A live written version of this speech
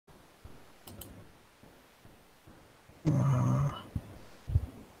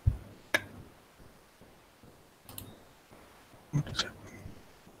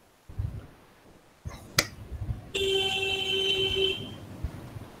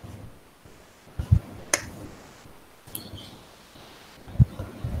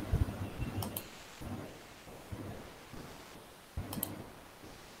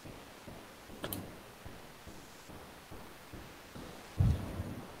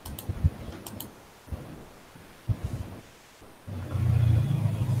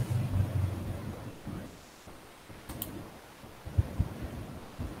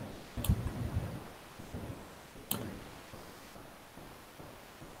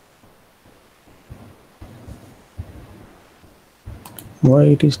Why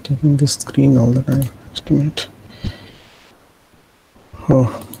it is taking the screen all the time? Just a minute.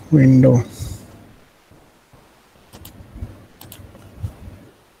 Oh, window.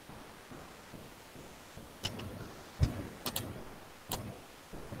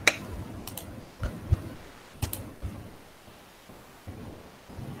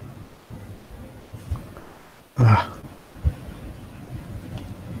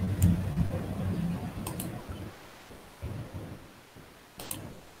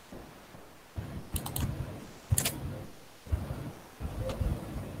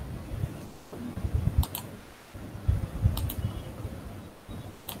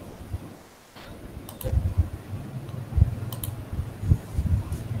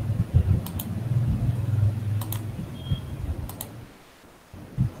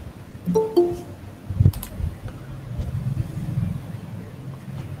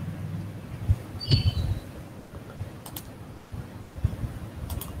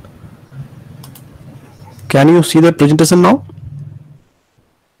 Can you see the presentation now?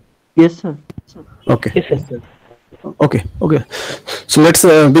 Yes, sir. Okay. Yes, sir. Okay. So let's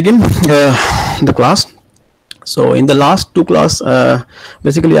begin the class. So in the last two class,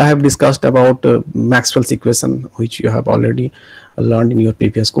 basically I have discussed about Maxwell's equation, which you have already learned in your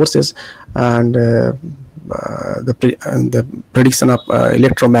previous courses, and the prediction of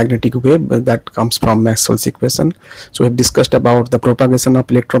electromagnetic wave that comes from Maxwell's equation. So we have discussed about the propagation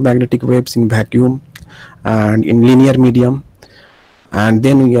of electromagnetic waves in vacuum and in linear medium. And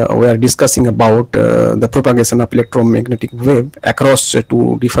then we are discussing about the propagation of electromagnetic wave across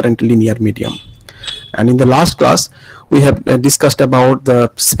two different linear medium. And in the last class, we have discussed about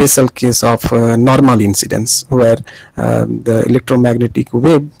the special case of normal incidence, where the electromagnetic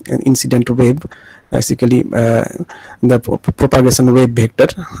wave, incident wave, basically the propagation wave vector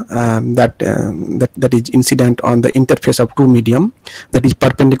that is incident on the interface of two medium that is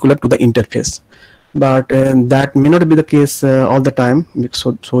perpendicular to the interface. But that may not be the case all the time.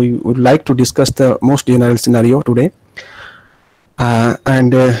 So we would like to discuss the most general scenario today.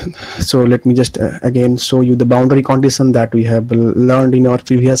 So let me just again show you the boundary condition that we have learned in our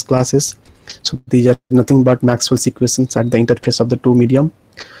previous classes. So these are nothing but Maxwell's equations at the interface of the two medium.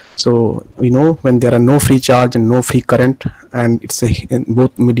 So we know when there are no free charge and no free current, and it's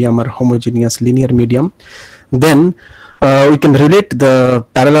both medium are homogeneous linear medium, then we can relate the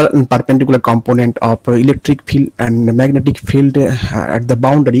parallel and perpendicular component of electric field and magnetic field at the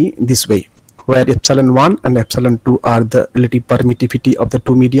boundary this way, where epsilon1 and epsilon2 are the relative permittivity of the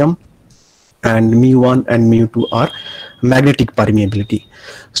two medium, and mu1 and mu2 are magnetic permeability.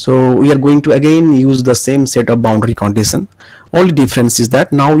 So we are going to again use the same set of boundary condition. Only difference is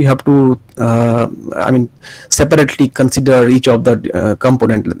that now we have to separately consider each of the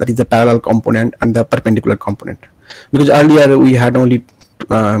component, that is the parallel component and the perpendicular component, because earlier we had only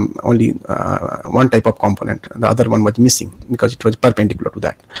one type of component, the other one was missing because it was perpendicular to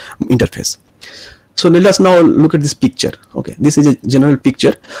that interface. So let us now look at this picture. Okay, this is a general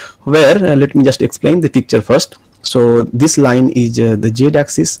picture where let me just explain the picture first. So this line is the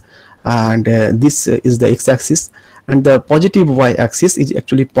z-axis, and this is the x-axis, and the positive y-axis is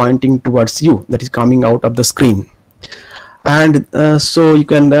actually pointing towards you, that is coming out of the screen. And so you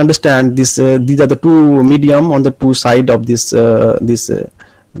can understand this. These are the two medium on the two side of this surface,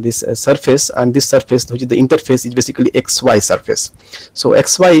 and this surface, which is the interface, is basically xy surface. So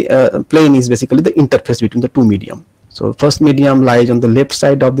xy plane is basically the interface between the two medium. So first medium lies on the left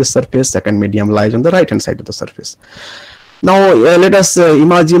side of the surface, second medium lies on the right hand side of the surface. Now let us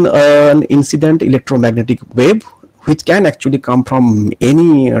imagine an incident electromagnetic wave which can actually come from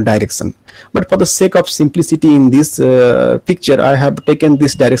any direction. But for the sake of simplicity in this picture, I have taken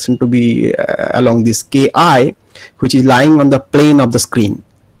this direction to be along this ki, which is lying on the plane of the screen.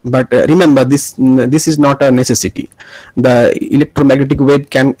 But remember, this is not a necessity. The electromagnetic wave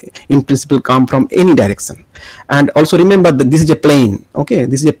can in principle come from any direction. And also remember that this is a plane. Okay,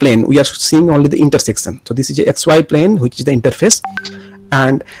 this is a plane. We are seeing only the intersection. So this is a XY plane, which is the interface,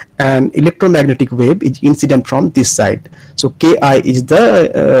 and an electromagnetic wave is incident from this side. So Ki is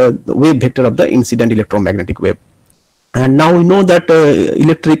the wave vector of the incident electromagnetic wave. And now we know that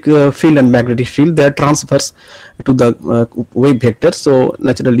electric field and magnetic field, they are transverse to the wave vector. So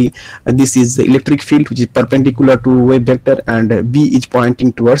naturally, this is the electric field which is perpendicular to wave vector, and B is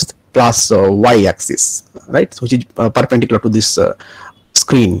pointing towards plus y axis, right? So which is perpendicular to this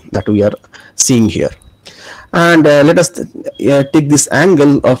screen that we are seeing here. And let us take this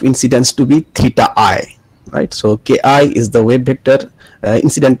angle of incidence to be theta I, right? So Ki is the wave vector,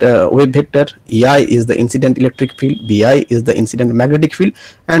 incident wave vector, Ei is the incident electric field, Bi is the incident magnetic field,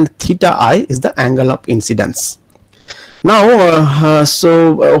 and theta I is the angle of incidence. Now,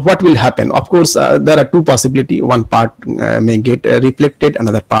 what will happen? Of course, there are two possibilities. One part may get reflected,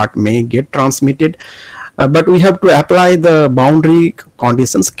 another part may get transmitted, but we have to apply the boundary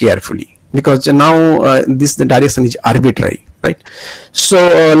conditions carefully, because now the direction is arbitrary, right? So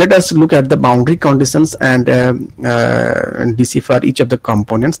let us look at the boundary conditions and decipher each of the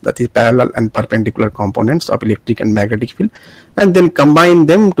components, that is parallel and perpendicular components of electric and magnetic field, and then combine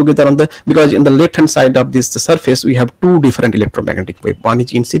them together on the, because in the left hand side of this surface we have two different electromagnetic wave. One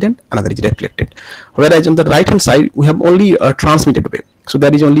is incident, another is reflected, whereas on the right hand side we have only a transmitted wave. So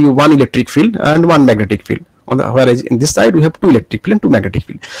there is only one electric field and one magnetic field. Whereas in this side we have two electric field and two magnetic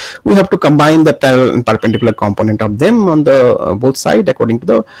field. We have to combine the parallel and perpendicular component of them on the both sides according to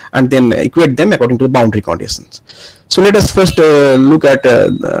the, and then equate them according to the boundary conditions. So let us first look at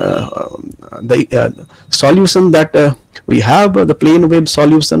the solution that we have, the plane wave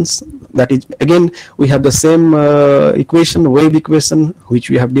solutions. That is, again, we have the same equation, wave equation, which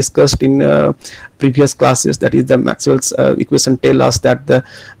we have discussed in previous classes. That is, the Maxwell's equation tell us that the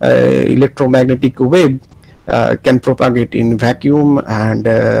electromagnetic wave can propagate in vacuum and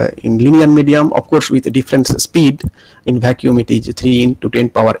in linear medium, of course with a different speed. In vacuum it is 3 ×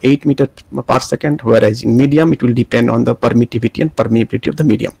 10⁸ meters per second, whereas in medium it will depend on the permittivity and permeability of the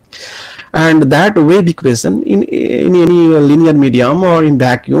medium. And that wave equation in any linear medium or in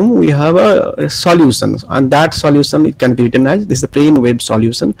vacuum, we have a solution, and that solution, it can be written as this is the plane wave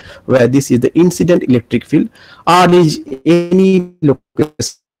solution, where this is the incident electric field, R is any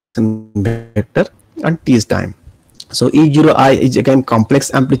location vector, and T is time. So E0I is again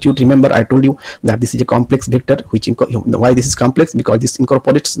complex amplitude. Remember, I told you that this is a complex vector. Which why this is complex? Because this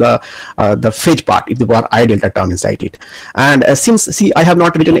incorporates the phase part, if the were I delta term inside it. And since, see, I have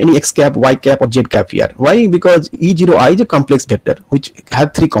not written any x cap, y cap, or z cap here. Why? Because E0I is a complex vector which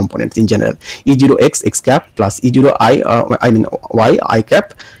have three components in general: E0x x cap plus E0I y I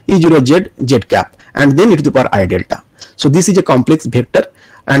cap, E0z z cap, and then e to the power I delta. So this is a complex vector.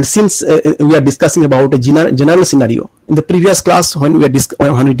 And since we are discussing about a general scenario, in the previous class when we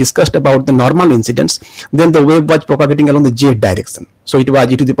discussed about the normal incidence, then the wave was propagating along the z direction. So it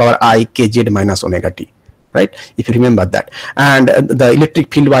was e to the power I kz minus omega t, right? If you remember that. And the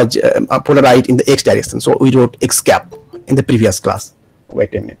electric field was polarized in the x direction. So we wrote x cap in the previous class.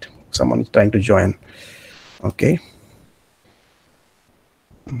 Wait a minute, someone is trying to join. Okay.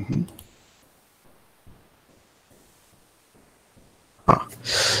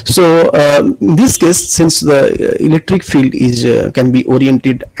 So in this case, since the electric field is can be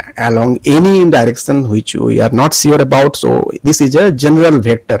oriented along any direction which we are not sure about, so this is a general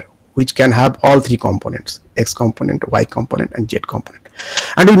vector which can have all three components: x component, y component, and z component.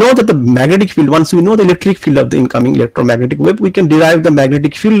 And we know that the magnetic field, once we know the electric field of the incoming electromagnetic wave, we can derive the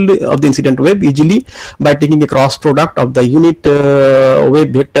magnetic field of the incident wave easily by taking a cross product of the unit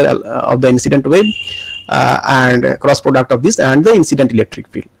wave vector of the incident wave and cross product of this and the incident electric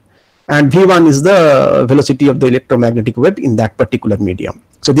field. And V1 is the velocity of the electromagnetic wave in that particular medium.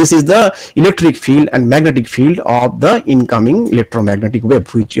 So this is the electric field and magnetic field of the incoming electromagnetic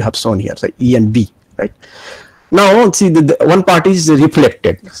wave, which you have shown here, so E and B, right? Now see, the one part is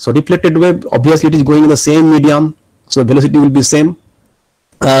reflected. So reflected wave, obviously it is going in the same medium, so velocity will be same,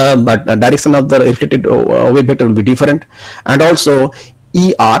 but the direction of the reflected wave vector will be different. And also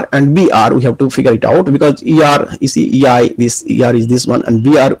ER and BR, we have to figure it out, because ER, you see, EI, this ER is this one, and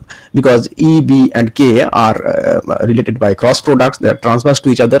BR, because EB and K are related by cross products, they are transverse to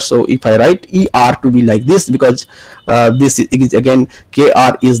each other. So if I write ER to be like this, because this is again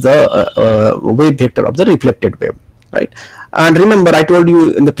KR is the wave vector of the reflected wave, right? And remember, I told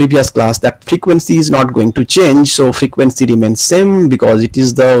you in the previous class that frequency is not going to change. So frequency remains same because it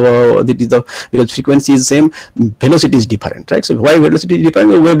is because frequency is same, velocity is different, right? So why velocity is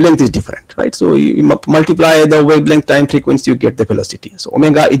different? The wavelength is different, right? So you multiply the wavelength time frequency, you get the velocity. So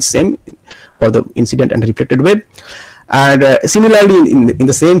omega is same for the incident and reflected wave. And similarly, in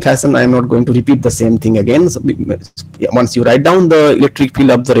the same fashion, I am not going to repeat the same thing again. So once you write down the electric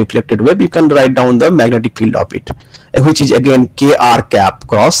field of the reflected wave, you can write down the magnetic field of it, which is again Kr cap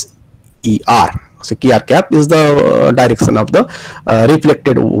cross Er. So Kr cap is the direction of the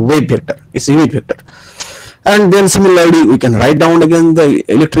reflected wave vector. It's a unit vector. And then similarly, we can write down again the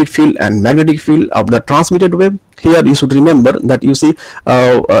electric field and magnetic field of the transmitted wave. Here you should remember that you see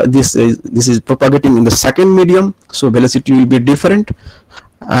this is propagating in the second medium, so velocity will be different,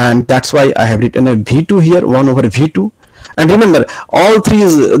 and that's why I have written a V2 here, 1 over V2. And remember, all three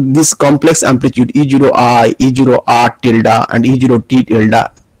is this complex amplitude E0I, E0R tilde, and E0T tilde.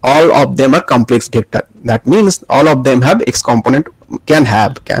 All of them are complex vector. That means all of them have X component, can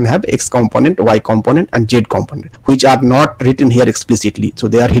have X component, Y component, and Z component, which are not written here explicitly. So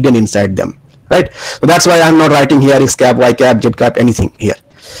they are hidden inside them, right? So that's why I'm not writing here X cap, Y cap, Z cap, anything here.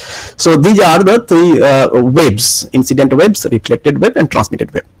 So these are the three waves: incident waves, reflected wave, and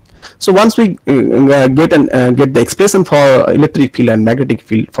transmitted wave. So once we get the expression for electric field and magnetic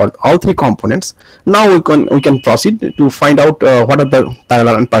field for all three components, now we can proceed to find out what are the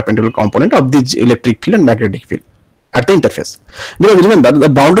parallel and perpendicular component of this electric field and magnetic field at the interface. Now remember, the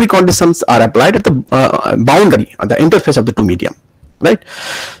boundary conditions are applied at the boundary at the interface of the two medium, right?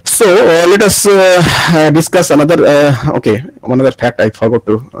 So let us discuss another another fact I forgot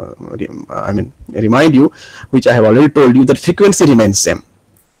to remind you, which I have already told you, that frequency remains same.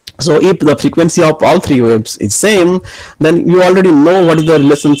 So if the frequency of all three waves is same, then you already know what is the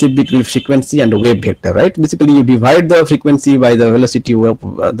relationship between frequency and the wave vector, right? Basically, you divide the frequency by the velocity of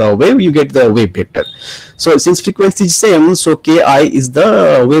the wave, you get the wave vector. So since frequency is same, so Ki is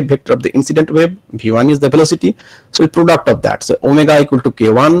the wave vector of the incident wave, V1 is the velocity. So it's product of that. So omega equal to Ki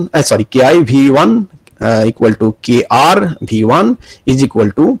V1 equal to Kr V1 is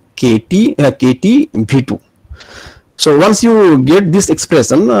equal to Kt V2. So once you get this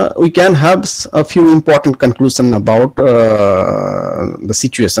expression, we can have a few important conclusions about the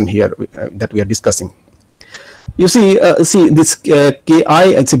situation here that we are discussing. You see, this Ki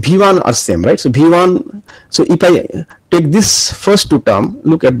and V1 are same, right? So V1. So if I take this first two term,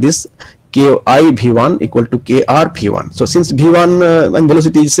 look at this, Ki V1 equal to Kr V1. So since V1 and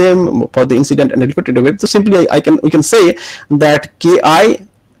velocity is same for the incident and reflected wave, so simply we can say that Ki.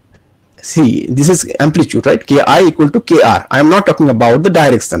 See, this is amplitude, right? Ki equal to Kr. I am not talking about the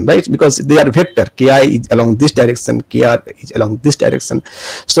direction, right? Because they are vector. Ki is along this direction, Kr is along this direction.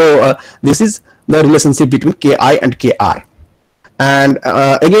 So this is the relationship between Ki and Kr. And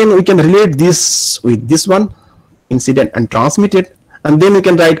again, we can relate this with this one, incident and transmitted. And then we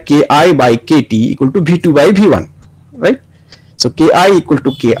can write Ki by Kt equal to V2 by V1, right? So Ki equal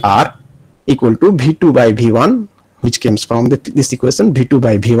to Kr equal to V2 by V1, which comes from this equation, V2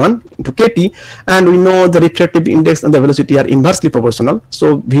 by V1 into Kt, and we know the refractive index and the velocity are inversely proportional.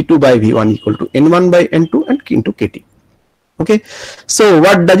 So V2 by V1 equal to N1 by N2 and into Kt. Okay, so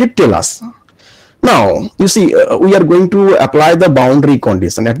what does it tell us? Now, you see, we are going to apply the boundary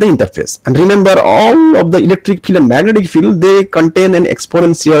condition at the interface. And remember, all of the electric field and magnetic field, they contain an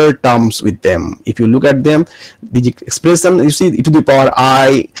exponential terms with them. If you look at them, the expression, you see, e to the power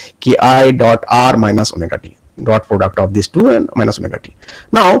I, Ki dot R minus omega t. Dot product of these two and minus omega t.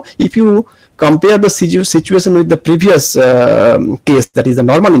 Now, if you compare the situation with the previous case, that is the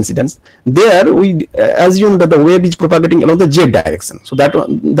normal incidence, there we assume that the wave is propagating along the z direction. So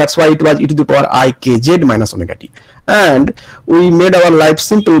that's why it was e to the power I kz minus omega t. And we made our life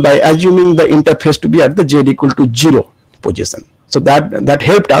simple by assuming the interface to be at the z equal to 0 position. So that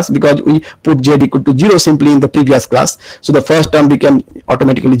helped us because we put z equal to 0 simply in the previous class. So the first term became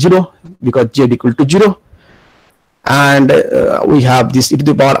automatically 0 because z equal to 0. And we have this e to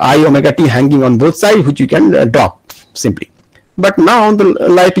the power I omega t hanging on both sides, which you can drop simply. But now the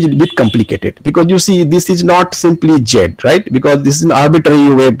life is a bit complicated because you see this is not simply z, right? Because this is an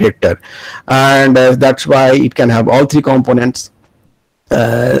arbitrary wave vector, and that's why it can have all three components.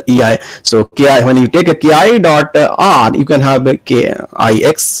 Ei. So Ki, when you take a Ki dot R, you can have a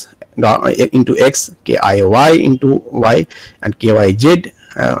Kix into x, Kiy into y, and Kyz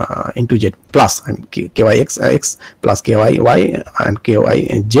into z plus, and Kyx x plus Kyy and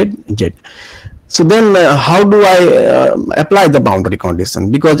Kyz z. So then how do I apply the boundary condition?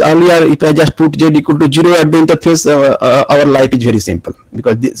 Because earlier, if I just put z equal to 0 at the interface, our life is very simple.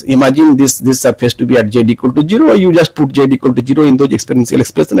 Because imagine this surface to be at z equal to 0, you just put z equal to 0 in those exponential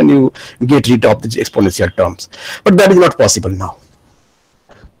expression and you get rid of the exponential terms. But that is not possible now.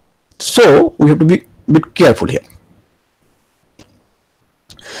 So we have to be a bit careful here.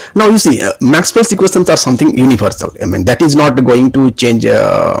 Now you see, Maxwell's equations are something universal. I mean, that is not going to change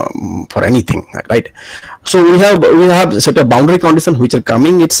for anything, right? So we have set of boundary conditions which are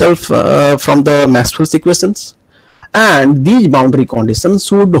coming itself from the Maxwell's equations, and these boundary conditions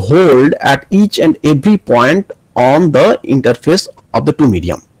should hold at each and every point on the interface of the two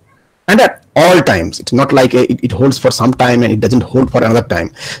medium, and at all times. It's not like it holds for some time and it doesn't hold for another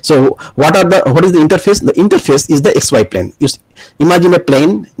time. So what is the interface? The interface is the xy plane. You imagine a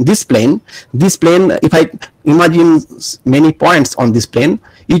plane, this plane, if I imagine many points on this plane,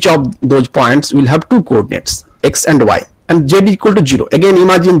 each of those points will have two coordinates, x and y, and z equal to 0. Again,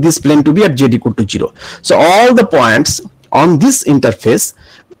 imagine this plane to be at z equal to 0. So all the points on this interface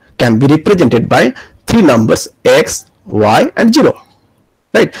can be represented by three numbers, x, y, and 0.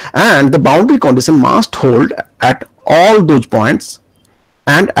 Right, and the boundary condition must hold at all those points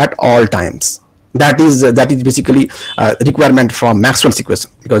and at all times. That is basically a requirement from Maxwell's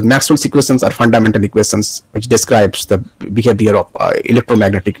equation, because Maxwell's equations are fundamental equations which describes the behavior of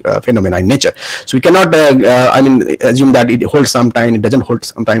electromagnetic phenomena in nature. So we cannot, assume that it holds some time, it doesn't hold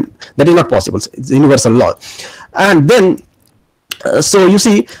some time. That is not possible. It's universal law. And then, so you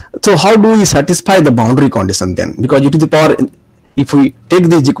see, so how do we satisfy the boundary condition then? Because e to the power, if we take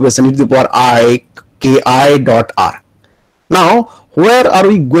this equation, e to the power I ki dot r. Now, where are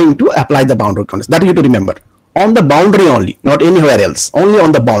we going to apply the boundary condition? That you have to remember. On the boundary only, not anywhere else. Only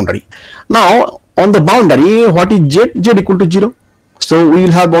on the boundary. Now, on the boundary, what is z? Z equal to 0. So we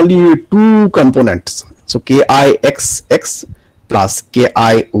will have only two components. So ki x x plus ki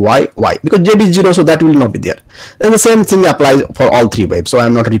y y. Because z is 0, so that will not be there. And the same thing applies for all three waves. So I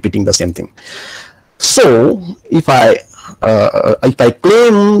am not repeating the same thing. So if I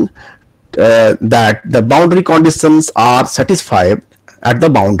claim that the boundary conditions are satisfied at the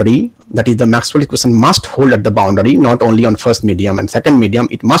boundary, that is the Maxwell equation must hold at the boundary, not only on first medium and second medium,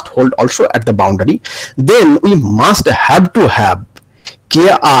 it must hold also at the boundary, then we must have to have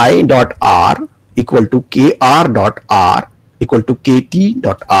ki dot r equal to kr dot r equal to kt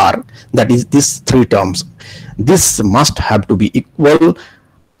dot r, that is these three terms. This must have to be equal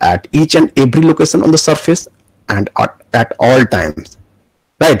at each and every location on the surface and at all times,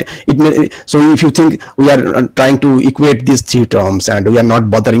 right? So if you think we are trying to equate these three terms and we are not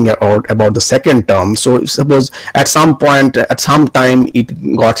bothering about the second term, so suppose at some point, at some time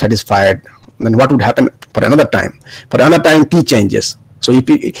it got satisfied, then what would happen for another time? For another time, t changes. So if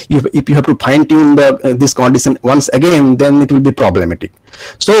you have to fine tune this condition once again, then it will be problematic.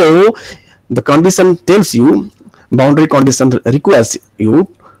 So the condition tells you, boundary condition requires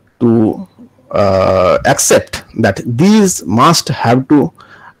you to accept that these must have to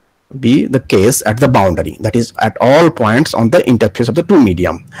be the case at the boundary, that is at all points on the interface of the two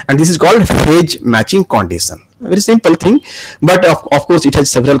medium, and this is called phase matching condition. A very simple thing, but of course it has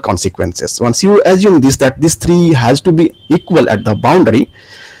several consequences. Once you assume this, that this three has to be equal at the boundary,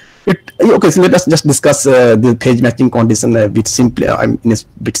 okay, so let us just discuss the phase matching condition in a bit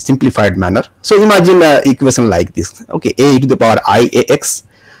simplified manner. So imagine an equation like this. Okay, a to the power I ax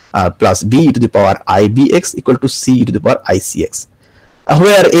plus b to the power I bx equal to c to the power I cx,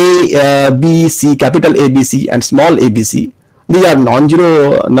 where a, b, c, capital A, B, C and small a, b, c, these are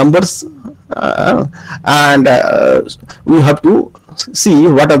non-zero numbers, and we have to see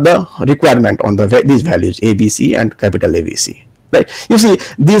what are the requirement on these values a, b, c and capital A, B, C. Right. You see,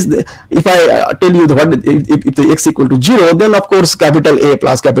 this, if I tell you if the x equal to 0, then of course capital A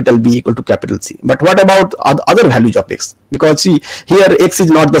plus capital B equal to capital C. But what about other values of x? Because see, here x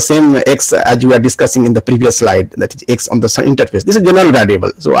is not the same x as you were discussing in the previous slide, that is x on the interface. This is general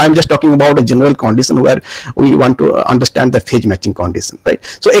variable. So I'm just talking about a general condition where we want to understand the phase matching condition, right?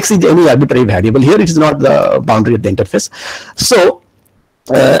 So x is any arbitrary variable. Here it is not the boundary at the interface. So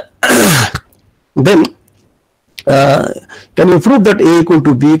then can you prove that a equal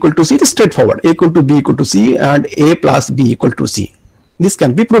to b equal to c? It is straightforward. A equal to b equal to c and a plus b equal to c. This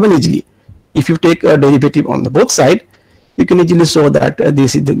can be proven easily. If you take a derivative on the both side, you can easily show that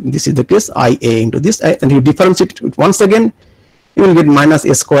this is the case, I a into this, and you differentiate it once again, you will get minus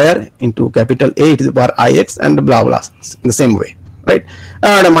a square into capital A to the power ix and blah blah in the same way, right?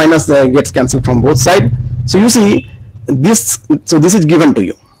 And a minus gets cancelled from both sides. So you see this. So this is given to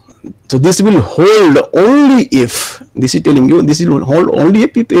you. So this will hold only if, this is telling you, this will hold only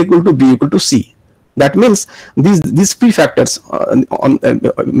if a equal to b equal to c. That means these prefactors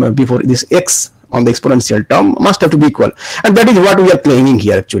before this x on the exponential term must have to be equal, and that is what we are claiming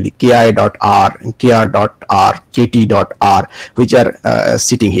here actually. Ki dot r, kr dot r, kt dot r, which are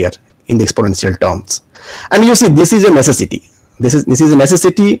sitting here in the exponential terms. And you see, this is a necessity. This is a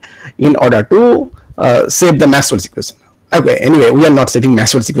necessity in order to save the Maxwell's equation. Okay, anyway, we are not saving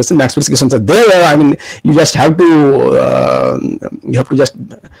Maxwell's equation. Maxwell's equations are there. I mean, you just have to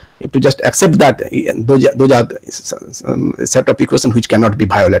just accept that those are set of equations which cannot be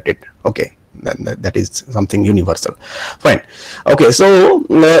violated. Okay, that is something universal. Fine. Okay, so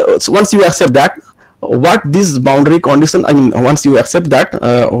once you accept that, what this boundary condition, I mean, once you accept that,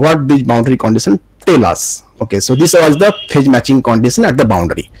 what this boundary condition tell us? Okay, so this was the phase matching condition at the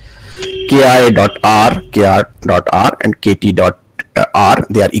boundary. Ki dot r, kr dot r, and kt dot r,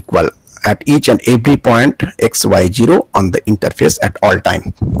 they are equal at each and every point x, y, 0 on the interface at all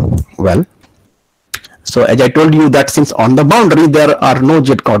time. Well, so as I told you that since on the boundary there are no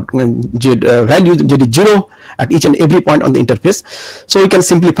z values, z is 0 at each and every point on the interface, so we can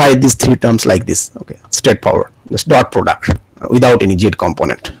simplify these three terms like this. Okay, straightforward, this dot product without any z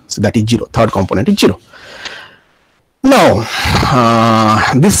component, so that is 0. Third component is 0. Now,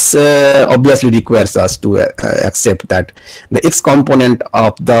 this obviously requires us to accept that the x component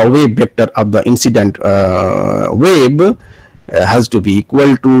of the wave vector of the incident wave has to be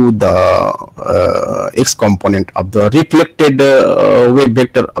equal to the x component of the reflected wave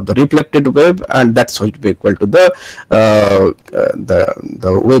vector of the reflected wave, and that's going to be equal to the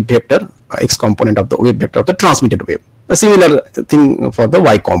wave vector x component of the wave vector of the transmitted wave. A similar thing for the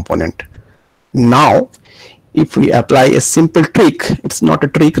y component. Now, if we apply a simple trick, it's not a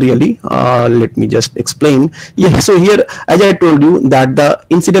trick really, let me just explain. Yeah, so here, as I told you, that the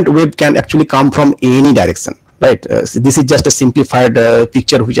incident wave can actually come from any direction, right? So this is just a simplified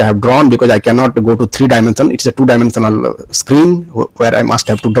picture which I have drawn because I cannot go to 3-dimensional. It's a 2-dimensional screen where I must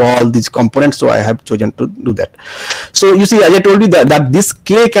have to draw all these components, so I have chosen to do that. So you see, as I told you that this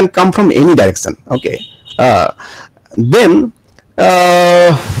k can come from any direction. Okay, then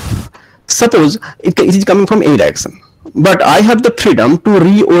suppose it is coming from any direction, but I have the freedom to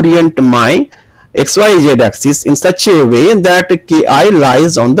reorient my xyz axis in such a way that ki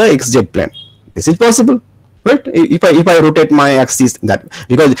lies on the xz plane. This is possible, right? If I rotate my axis, that,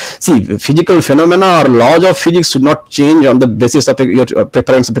 because see, physical phenomena or laws of physics should not change on the basis of your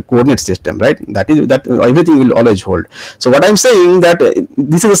preference of the coordinate system, right? That everything will always hold. So what I'm saying that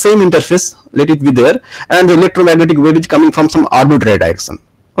this is the same interface, let it be there, and the electromagnetic wave is coming from some arbitrary direction.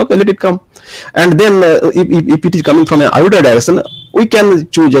 Okay, let it come, and then if it is coming from an arbitrary direction, we can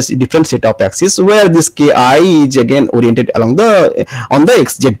choose a different set of axes where this ki is again oriented along on the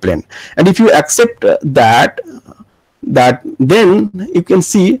xz plane. And if you accept that then you can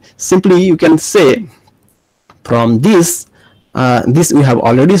see, simply you can say from this this we have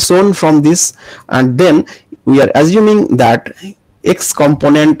already shown from this, and then we are assuming that x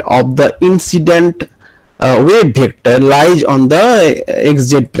component of the incident wave vector lies on the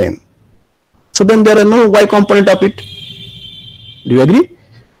xz plane. So then there are no y component of it. Do you agree?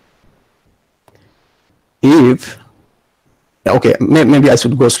 If, okay, maybe I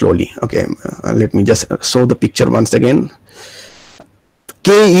should go slowly. Okay, let me just show the picture once again.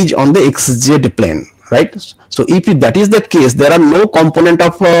 K is on the xz plane, right? So if that is the case, there are no component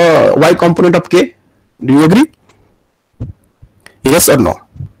of y component of k. Do you agree? Yes or no?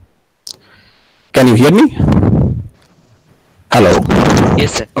 Can you hear me? Hello?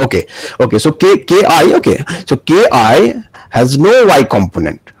 Yes, sir. Okay. Okay. So ki, okay. So ki has no y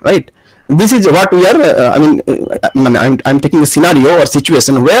component, right? This is what we are. I'm taking a scenario or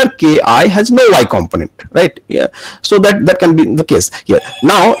situation where ki has no y component, right? Yeah. So that can be the case here.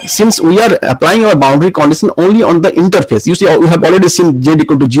 Now, since we are applying our boundary condition only on the interface, you see, we have already seen z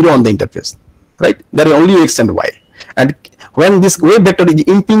equal to 0 on the interface, right? There are only x and y, and when this wave vector is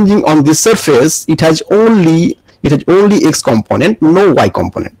impinging on this surface, it has only x component, no y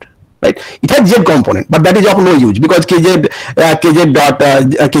component, right? It has z component, but that is of no use because kz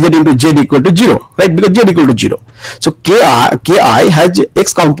into z equal to 0, right? Because z equal to 0. So ki has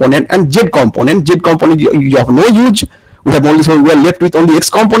x component and z component. Z component is of no use. We are left with only x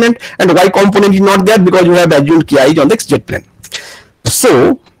component, and y component is not there because we have assumed ki is on the xz plane.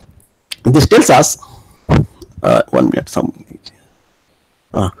 So this tells us. 1 minute,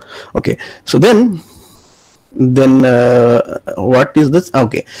 okay, so then what is this?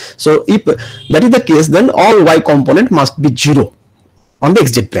 Okay, so if that is the case, then all y component must be 0 on the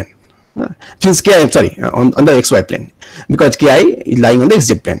xz plane. Since ki, sorry, on the xy plane, because ki is lying on the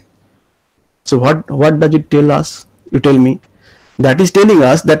xz plane. So what does it tell us? You tell me. That is telling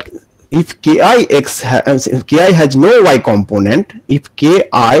us that if ki has no y component, if ki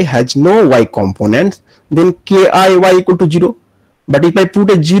has no y component, then ki y equal to 0. But if I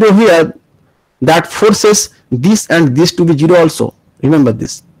put a 0 here, that forces this and this to be 0 also. Remember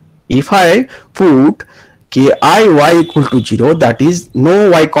this. If I put ki y equal to 0, that is no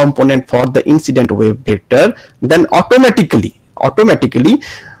y component for the incident wave vector, then automatically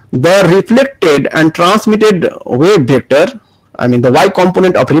the reflected and transmitted wave vector, I mean the y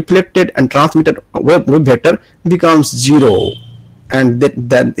component of reflected and transmitted wave vector becomes 0. And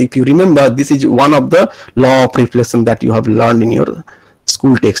that if you remember, this is one of the law of reflection that you have learned in your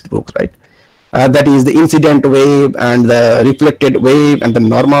school textbooks, right? That is the incident wave and the reflected wave and the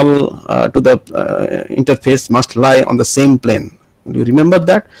normal to the interface must lie on the same plane. Do you remember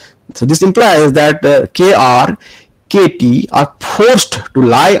that? So this implies that Kr, Kt are forced to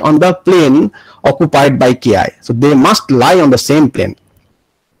lie on the plane occupied by Ki. So they must lie on the same plane,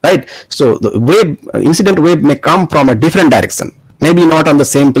 right? So the wave, incident wave may come from a different direction, maybe not on the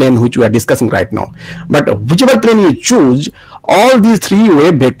same plane which we are discussing right now, but whichever plane you choose, all these three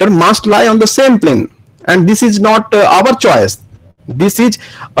wave vectors must lie on the same plane. And this is not our choice. This is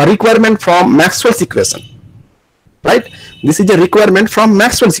a requirement from Maxwell's equation, right? This is a requirement from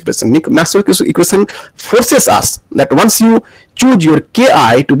Maxwell's equation. Maxwell's equation forces us that once you choose your Ki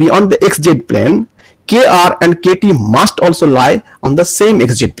to be on the xz plane, Kr and Kt must also lie on the same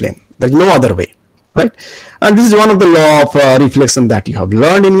xz plane. There is no other way, right? And this is one of the law of reflection that you have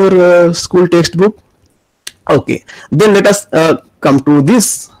learned in your school textbook. Okay, then let us come to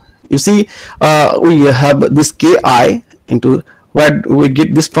this. You see, we have this Ki into, where we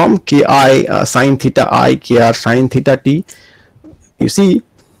get this from? Ki sine theta I, Kr sine theta t. You see,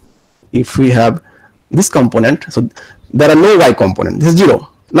 if we have this component, so there are no y component. This is 0.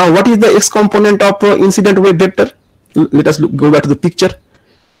 Now, what is the x component of incident wave vector? Let us go back to the picture.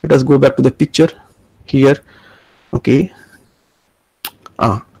 Let us go back to the picture here. Okay.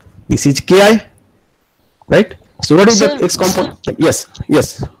 This is Ki. Right? So what is the x component? Yes,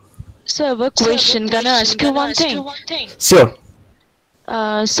 yes. So I have a question. Can I ask you one thing? Sure.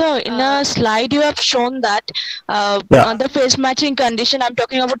 So in a slide you have shown that on the phase matching condition, I'm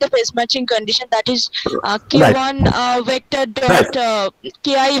talking about the phase matching condition, that is K1 vector dot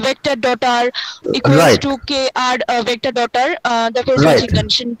Ki vector dot r equals to Kr vector dot r, the phase matching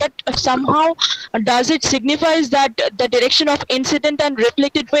condition. But somehow does it signifies that the direction of incident and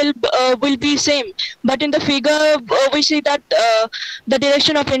reflected will be same, but in the figure we see that the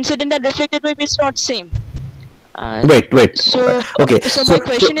direction of incident and reflected wave is not same. Wait. So, okay. So my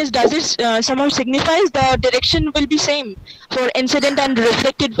question is, does this somehow signifies the direction will be same for incident and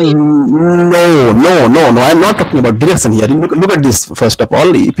reflected wave? No. I'm not talking about direction here. Look at this first of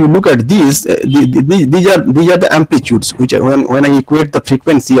all. If you look at these, these are the amplitudes which when I equate the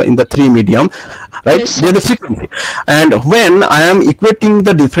frequency in the 3 medium, right? Yes. They're the frequency. And when I am equating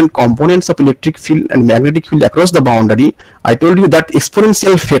the different components of electric field and magnetic field across the boundary, I told you that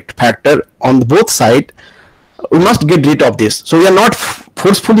exponential factor on both sides. We must get rid of this. So we are not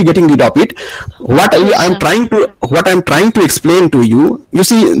forcefully getting rid of it. What I'm trying to explain to you, you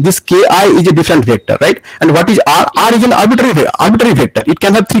see this Ki is a different vector, right? And what is R? R is an arbitrary vector. It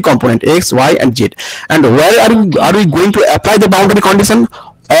can have 3 components, x, y, and z. And where are we going to apply the boundary condition?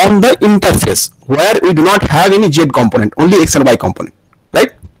 On the interface, where we do not have any z component, only x and y component,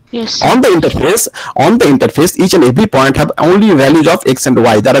 right? Yes. On the interface, each and every point have only values of x and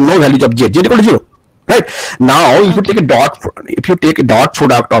y. There are no values of z. Z equal to 0. Right now, if you take a dot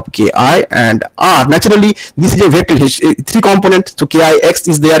product of Ki and R, naturally this is a vector, 3 components. So Kix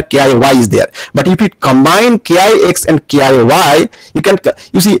is there, Kiy is there. But if you combine Kix and Kiy,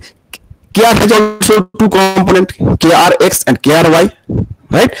 you see Kr has also 2 components, Krx and Kry.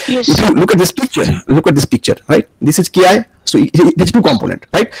 Right? Yes. If you look at this picture, right? This is Ki, so it is 2 components,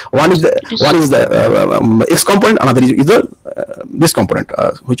 right? One is the x component, another is the this component.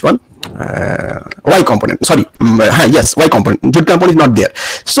 Which one? Y component. Sorry, yes, y component. Z component is not there.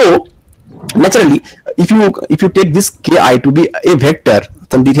 So naturally, if you take this Ki to be a vector,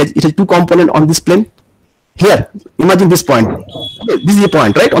 then it has 2 components on this plane. Here, imagine this point. This is a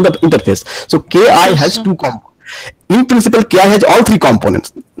point, right, on the interface. So Ki has 2 components. In principle, Ki has all 3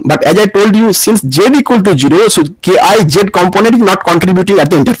 components, but as I told you, since z equal to 0, so Ki z component is not contributing at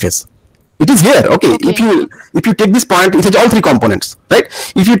the interface. It is here, okay. If you take this point, it has all 3 components, right?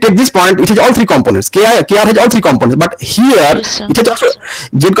 If you take this point, it has all 3 components. Kr has all 3 components, but here it has also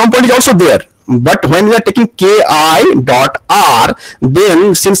z component is also there. But when we are taking Ki dot r,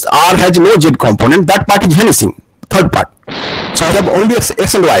 then since r has no z component, that part is vanishing. Third part. So I have only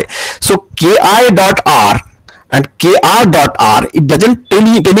x and y. So Ki dot r and kr dot r, it doesn't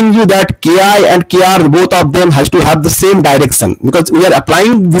telling you that ki and kr, both of them has to have the same direction, because we are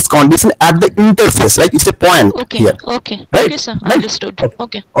applying this condition at the interface, right? It's a point here. Okay. Right? Okay, sir. Right? Understood.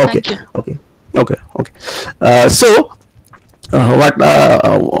 Okay. Okay. Thank you. Okay. What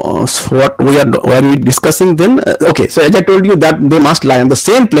we are discussing then? Okay, so as I told you that they must lie on the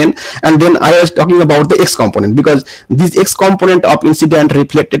same plane, and then I was talking about the x component, because this x component of incident,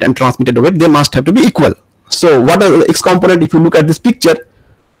 reflected, and transmitted wave, they must have to be equal. So what are the x component? If you look at this picture,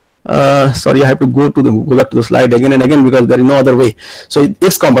 sorry, I have to go back to the slide again and again, because there is no other way. So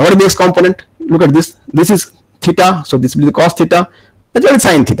x component, what is the x component? Look at this. This is theta, so this will be the cos theta, as well as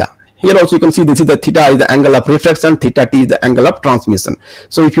sin theta. Here also you can see this is the theta is the angle of refraction, theta t is the angle of transmission.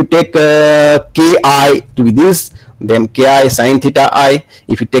 So if you take ki to be this, then ki sin theta I.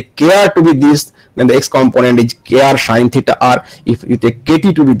 If you take kr to be this, then the x component is kr sin theta r. If you take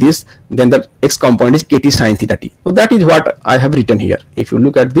kt to be this, then the x component is kt sin theta t. So that is what I have written here. If you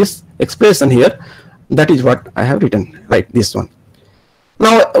look at this expression here, that is what I have written, right? This one.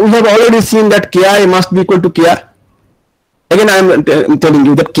 Now we have already seen that ki must be equal to kr. Again, I am telling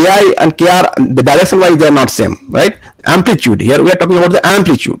you that ki and kr, the direction wise they are not same, right? Amplitude, here we are talking about the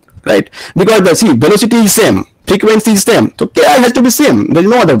amplitude, right? Because the velocity is same, frequency is same, so ki has to be same. There is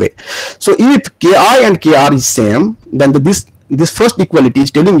no other way. So if ki and kr is same, then this first equality is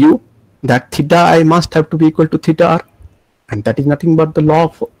telling you that theta I must have to be equal to theta r, and that is nothing but the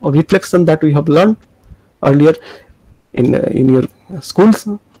law of reflection that we have learned earlier in your schools,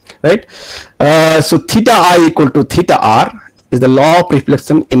 right? So theta I equal to theta r is the law of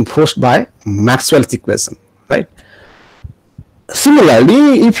reflection enforced by Maxwell's equation, right?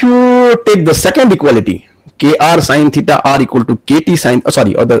 Similarly, if you take the second equality, kr sin theta r equal to kt sin, or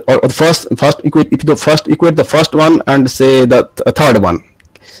the first equate, if you first equate the first one and say the third one,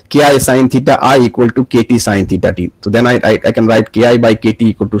 ki sin theta I equal to kt sin theta t. So then I can write ki by kt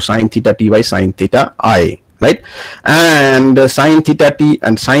equal to sin theta t by sin theta I, right? And sin theta t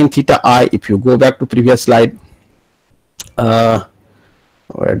and sin theta I, if you go back to previous slide,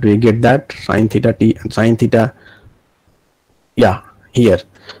 where do we get that? Sin theta t and sin theta, yeah, here,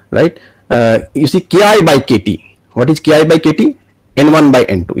 right? You see ki by kt. What is ki by kt? n1 by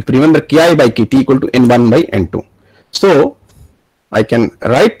n2. If you remember, ki by kt equal to n1 by n2. So I can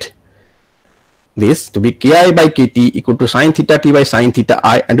write this to be ki by kt equal to sin theta t by sin theta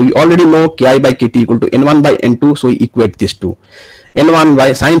I, and we already know ki by kt equal to n1 by n2, so we equate these two. n1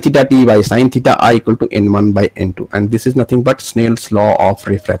 by sin theta t by sin theta I equal to n1 by n2, and this is nothing but Snell's law of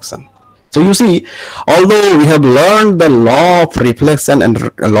reflection. So you see, although we have learned the law of reflection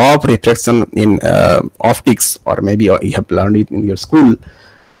and law of reflection in optics, or maybe you have learned it in your school,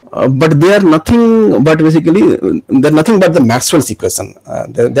 but they are nothing but basically they're nothing but the Maxwell's equation.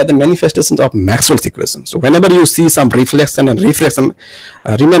 They're the manifestations of Maxwell's equation. So whenever you see some reflection and refraction,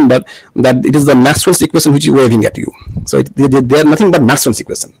 remember that it is the Maxwell's equation which is waving at you. So they are nothing but Maxwell's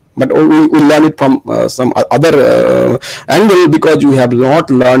equation. But we learn it from some other angle, because you have not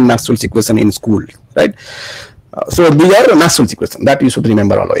learned Maxwell's equation in school, right? So these are Maxwell's equation that you should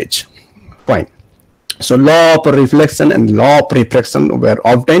remember always. Fine. So law of reflection and law of refraction were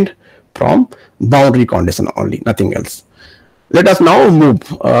obtained from boundary condition only, nothing else. Let us now move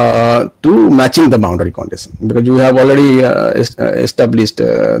to matching the boundary condition, because you have already established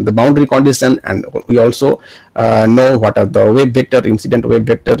the boundary condition, and we also know what are the wave vector, incident wave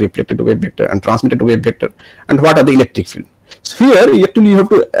vector, reflected wave vector, and transmitted wave vector, and what are the electric field. So here actually you have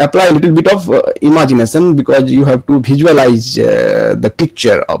to apply a little bit of imagination, because you have to visualize the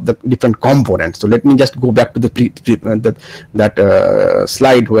picture of the different components. So let me just go back to the that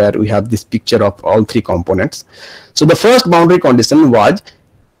slide where we have this picture of all three components. So the first boundary condition was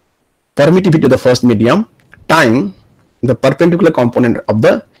permittivity of the first medium, time the perpendicular component of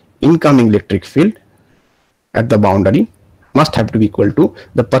the incoming electric field at the boundary must have to be equal to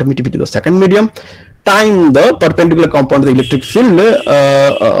the permittivity of the second medium, time the perpendicular component of the electric field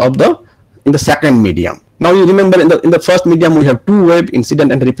in the second medium. Now you remember in the first medium we have two waves,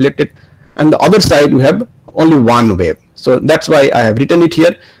 incident and reflected, and the other side we have only one wave. So that's why I have written it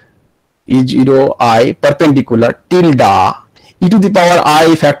here, E0 I perpendicular tilde e to the power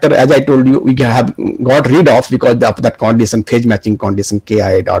I factor, as I told you, we have got rid of because of that condition, phase matching condition,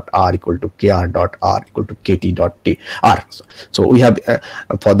 ki dot r equal to kr dot r equal to kt dot t r. So we have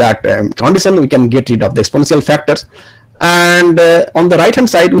for that condition we can get rid of the exponential factors. And on the right hand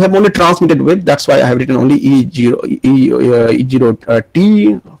side we have only transmitted wave. That's why I have written only E0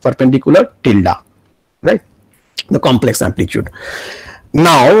 t perpendicular tilde, right? The complex amplitude.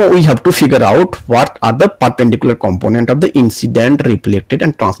 now we have to figure out what are the perpendicular component of the incident, reflected,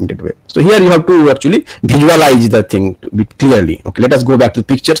 and transmitted wave. So here you have to actually visualize the thing clearly. Okay, let us go back to the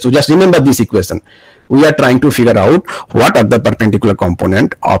picture. So just remember this equation. We are trying to figure out what are the perpendicular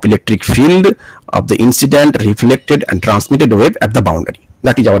component of electric field of the incident, reflected, and transmitted wave at the boundary.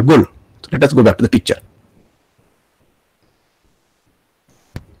 That is our goal. So let us go back to the picture.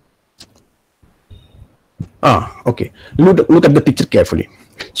 Okay. Look at the picture carefully.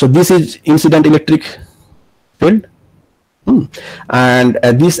 So this is incident electric field, and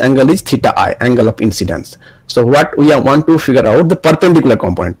this angle is theta I, angle of incidence. So what we want to figure out the perpendicular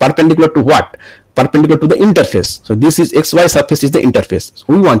component. Perpendicular to what? Perpendicular to the interface. So this is XY surface is the interface. So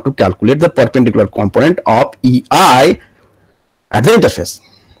we want to calculate the perpendicular component of EI at the interface,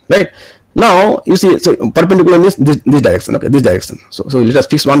 right? Now you see, so perpendicular means this direction, okay, this direction. So let us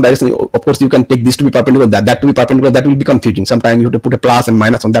fix one direction. Of course, you can take this to be perpendicular, that to be perpendicular. That will be confusing. Sometimes you have to put a plus and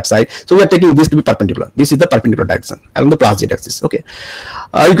minus on that side. So we are taking this to be perpendicular. This is the perpendicular direction along the plus z axis. Okay,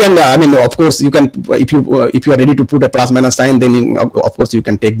 you can, I mean, of course, you can, if you are ready to put a plus minus sign, then of course you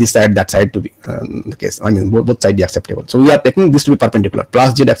can take this side, that side to be the case. I mean, both sides are acceptable. So we are taking this to be perpendicular.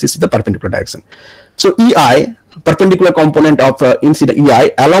 Plus z axis is the perpendicular direction. So EI, perpendicular component of incident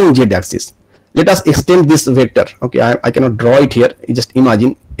EI along z axis. Let us extend this vector. Okay, I cannot draw it here. You just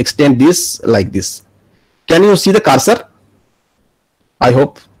imagine, extend this like this. Can you see the cursor? I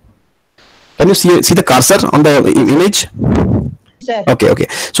hope. Can you see the cursor on the image? Sir. Okay.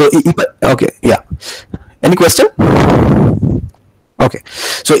 So okay, yeah. Any question? Okay.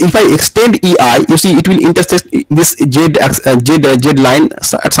 So if I extend EI, you see it will intersect this Z line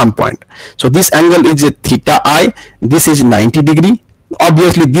at some point. So this angle is theta I. This is 90 degree.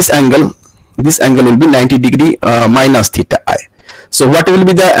 Obviously, this angle will be 90 degree minus theta I. So what will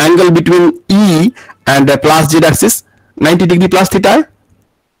be the angle between E and the plus z axis? 90 degree plus theta I.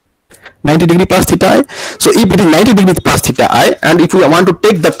 90 degree plus theta I. So if it is 90 degree plus theta I, and if we want to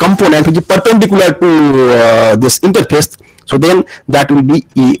take the component which is perpendicular to this interface, so then that will be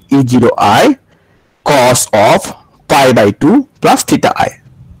E0I cos of pi by 2 plus theta I.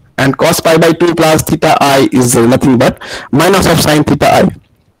 And cos pi by 2 plus theta I is nothing but minus of sine theta I.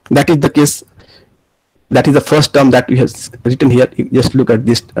 That is the case. That is the first term that we have written here. Just look at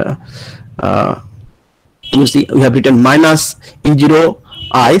this. You see, we have written minus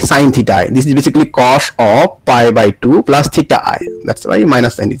E0I sine theta I. This is basically cos of pi by 2 plus theta I. That's why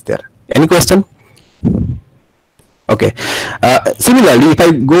minus sign is there. Any question? Okay. Similarly, if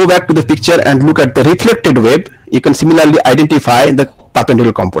I go back to the picture and look at the reflected wave, you can similarly identify the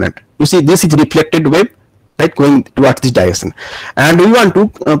perpendicular component. You see, this is reflected wave, right, going towards this direction, and we want to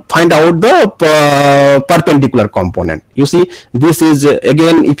find out the perpendicular component. You see, this is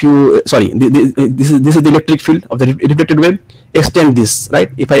again, if you this is the electric field of the reflected wave. Extend this, right?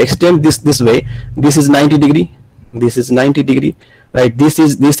 If I extend this way, this is 90 degree. This is 90 degree, right? This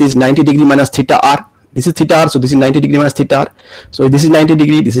is 90 degree minus theta r. This is theta r, so this is 90 degree minus theta r. So this is 90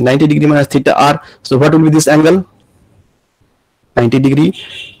 degree. This is 90 degree minus theta r. So what will be this angle? 90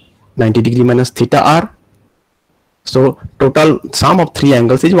 degree minus theta r. So total sum of three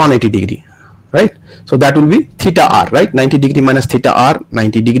angles is 180 degree, right? So that will be theta r, right? 90 degree minus theta r,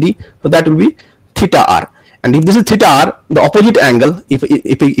 90 degree. So that will be theta r. And if this is theta r, the opposite angle, if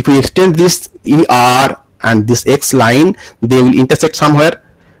we extend this ER and this X line, they will intersect somewhere.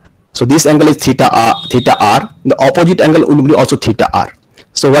 So this angle is theta r. The opposite angle will be also theta r.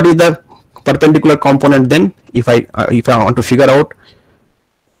 So what is the perpendicular component then? If I want to figure out,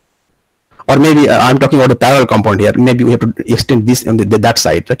 or maybe I'm talking about the parallel component here. Maybe we have to extend this on that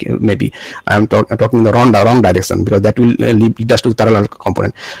side. Okay? Maybe I'm talking in the wrong direction, because that will lead us to the parallel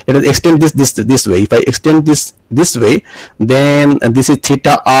component. Let us extend this way. If I extend this way, then this is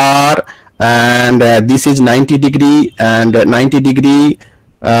theta r, and this is 90 degree, and 90 degree.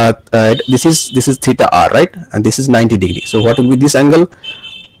 This is theta r, right? And this is 90 degree. So what will be this angle?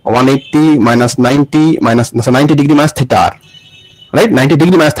 180 minus 90 minus, so 90 degree minus theta r, right? 90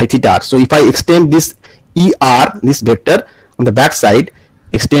 degree minus theta r. So if I extend this ER, this vector on the back side,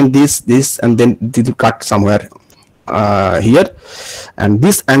 extend this, and then this will cut somewhere here, and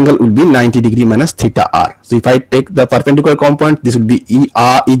this angle will be 90 degree minus theta r. So if I take the perpendicular component, this will be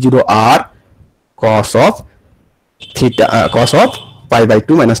E0R cos of theta, cos of pi by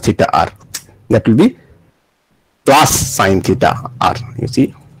 2 minus theta r. That will be plus sine theta r. You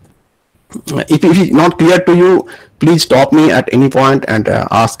see, if it is not clear to you, please stop me at any point and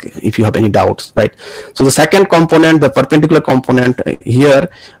ask if you have any doubts, right? So the second component, the perpendicular component, here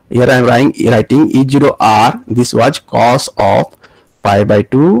I am writing E0R. This was cos of pi by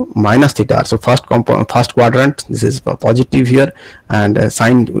 2 minus theta r. So first component, first quadrant, this is positive here, and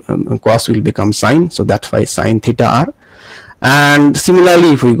sine cos will become sine, so that's why sine theta r. And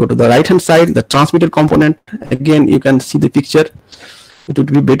similarly, if we go to the right hand side, the transmitted component, again you can see the picture. It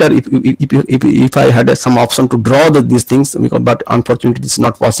would be better if I had some option to draw these things, but unfortunately it's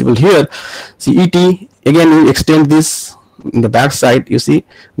not possible here. See Et, again we extend this in the back side. You see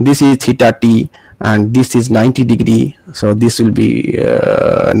this is theta t and this is 90 degree, so this will be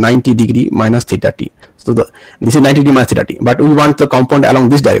 90 degree minus theta t. So this is 90 degree minus theta t, but we want the component along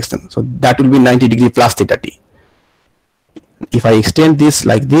this direction, so that will be 90 degree plus theta t. If I extend this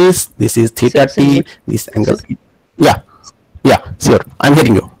like this, this is theta t, this angle. Yeah, sure. I'm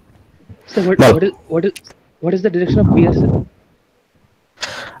hearing you. So what is the direction of PR, sir?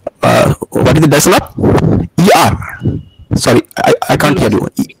 What is the direction of ER? Sorry, I can't hear you.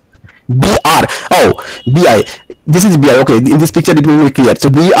 BR. Oh, BI. This is BI. Okay, in this picture it will be clear. So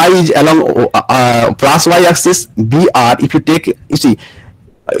BI is along plus y axis. BR, if you take, you see,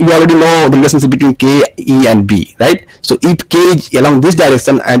 you already know the relationship between K, E, and B, right? So if K is along this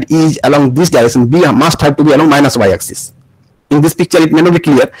direction and E is along this direction, B must have to be along minus y axis. In this picture it may not be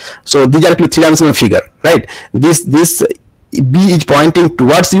clear, so these are three-dimensional figure, right? This B is pointing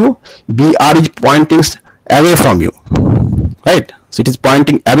towards you, BR is pointing away from you, right? So it is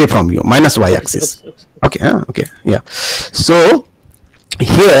pointing away from you, minus y axis. Okay, okay, yeah. So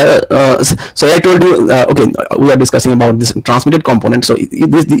here, so I told you, okay, we are discussing about this transmitted component. So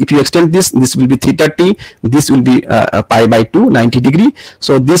if you extend this, this will be theta t, this will be pi by 2, 90 degree.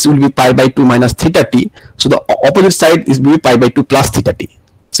 So this will be pi by 2 minus theta t. So the opposite side is will be pi by 2 plus theta t.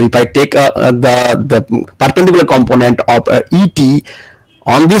 So if I take the perpendicular component of ET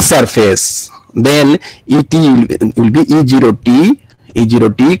on this surface, then ET will be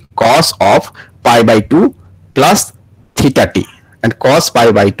E0t cos of pi by 2 plus theta t. And cos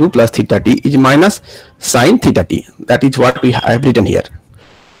pi by 2 plus theta t is minus sine theta t. That is what we have written here.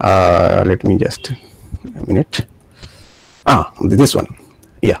 Let me just a minute. This one.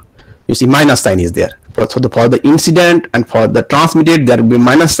 Yeah, you see minus sign is there. For the incident and for the transmitted, there will be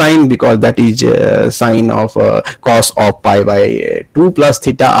minus sign because that is sine of cos of pi by 2 plus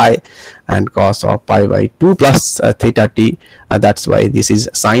theta I and cos of pi by 2 plus theta t. That's why this is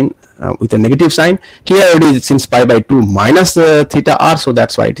sine with a negative sign. Here it is since pi by 2 minus theta r, so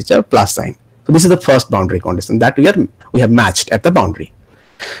that's why it is a plus sign. So this is the first boundary condition that we have matched at the boundary.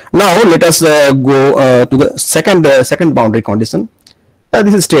 Now let us go to the second boundary condition.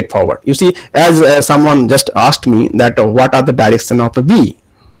 This is straightforward. You see, as someone just asked me that what are the direction of a B,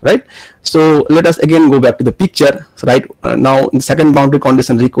 right? So let us again go back to the picture. So right now, the second boundary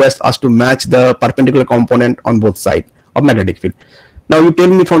condition requires us to match the perpendicular component on both sides of magnetic field. Now you tell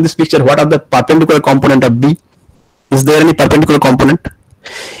me from this picture what are the perpendicular component of B? Is there any perpendicular component?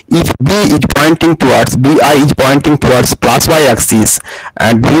 If B is pointing towards, BI is pointing towards plus y axis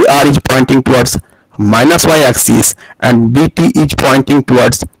and BR is pointing towards minus y axis and BT is pointing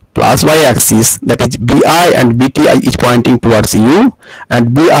towards plus y axis, that is BI and BT is pointing towards you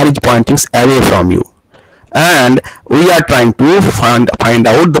and BR is pointing away from you, and we are trying to find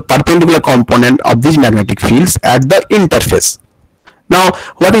out the perpendicular component of these magnetic fields at the interface. Now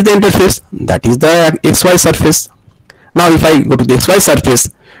what is the interface? That is the xy surface. Now if I go to the xy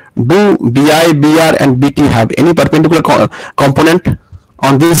surface, do BI, BR and BT have any perpendicular component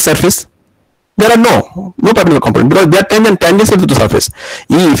on this surface? There are no perpendicular component because they are tangential to the surface.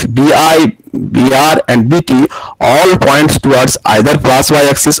 If BI, BR and BT all points towards either plus y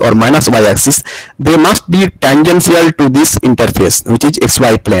axis or minus y axis, they must be tangential to this interface, which is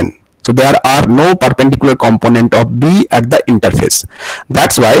xy plane. So there are no perpendicular component of B at the interface.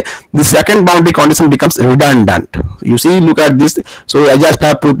 That's why the second boundary condition becomes redundant. You see, look at this. So I just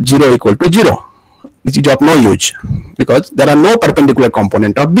have put 0 equal to 0, which is of no use because there are no perpendicular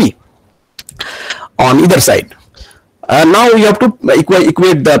component of B on either side. Now we have to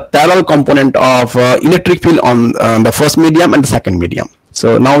equate the parallel component of electric field on the first medium and the second medium.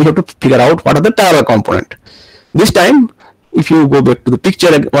 So now we have to figure out what are the parallel component. This time, if you go back to the picture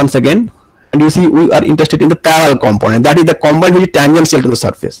once again, and you see we are interested in the parallel component, that is the component which is tangential to the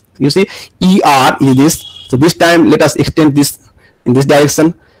surface. You see, ER is this. So this time let us extend this in this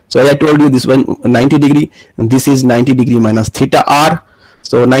direction. So as I told you, this one 90 degree, and this is 90 degree minus theta r.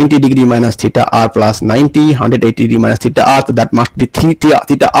 So 90 degree minus theta r plus 90, 180 degree minus theta r. So that must be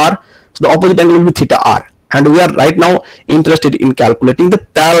theta r. So the opposite angle will be theta r. And we are right now interested in calculating the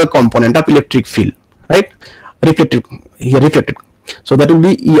parallel component of electric field, right? Reflected. So that will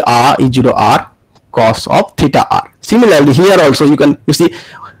be ER, E0R cos of theta r. Similarly, here also you see,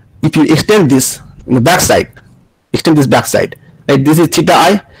 if you extend this in the back side, extend this back side, right? This is theta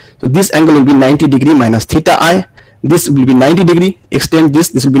I. So this angle will be 90 degree minus theta I. This will be 90 degree. Extend this.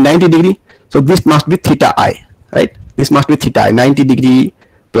 This will be 90 degree. So this must be theta I, right? This must be theta I. 90 degree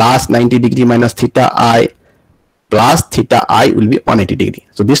plus 90 degree minus theta I plus theta I will be 180 degree.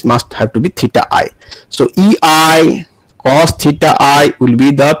 So this must have to be theta I. So EI cos theta I will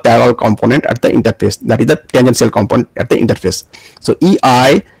be the parallel component at the interface. That is the tangential component at the interface. So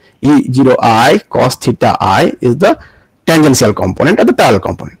EI, E0I cos theta I is the tangential component at the parallel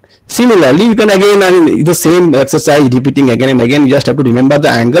component. Similarly, you can again, I mean, the same exercise repeating again and again. You just have to remember the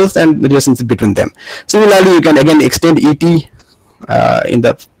angles and the relationship between them. Similarly, you can again extend ET in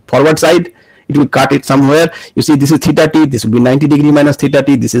the forward side. It will cut it somewhere. You see, this is theta t. This will be 90 degree minus theta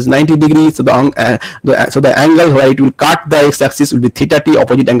t. This is 90 degrees. So the angle where it will cut the x-axis will be theta t.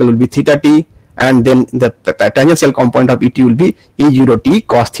 Opposite angle will be theta t, and then the tangential component of ET will be E0t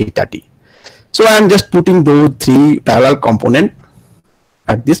cos theta t. So I am just putting those three parallel components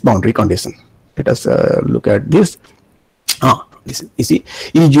at this boundary condition. Let us look at this. This you see,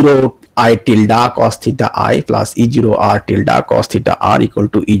 E0 I tilde cos theta I plus E0 R tilde cos theta R equal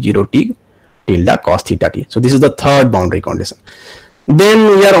to E0 t tilde cos theta t. So this is the third boundary condition.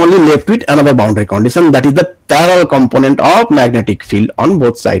 Then we are only left with another boundary condition, that is the parallel component of magnetic field on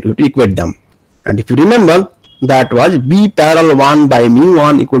both sides. We have to equate them. And if you remember, that was B parallel 1 by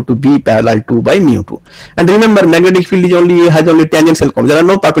mu1 equal to B parallel 2 by mu2. And remember, magnetic field is has only tangential component. There are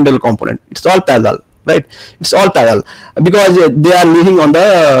no perpendicular component. It's all parallel, right? It's all parallel because they are living on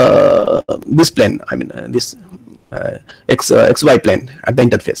the this plane. I mean this xy plane at the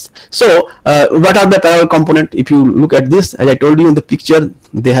interface. So what are the parallel component? If you look at this, as I told you in the picture,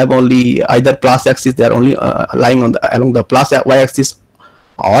 they have only either plus axis. They are only lying on along the plus y-axis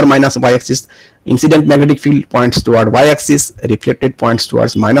or minus y-axis. Incident magnetic field points toward y-axis, reflected points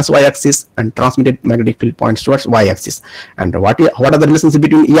towards minus y-axis, and transmitted magnetic field points towards y-axis. And what are the relationship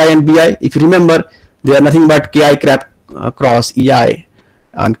between EI and BI? If you remember, they are nothing but KI cap cross EI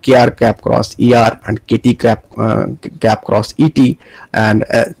and KR cap cross ER and KT cap cross ET. And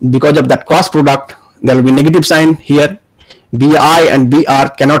because of that cross product, there will be negative sign here. BI and BR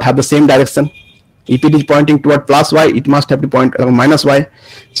cannot have the same direction. If it is pointing toward plus y, it must have to point along minus y.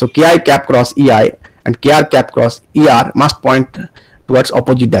 So Ki cap cross EI and Kr cap cross ER must point towards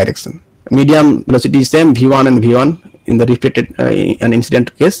opposite direction. Medium velocity is same, V1 and V1 in the reflected and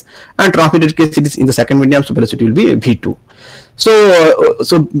incident case, and transmitted case it is in the second medium, so velocity will be V2.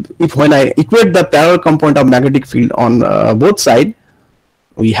 So if when I equate the parallel component of magnetic field on both sides,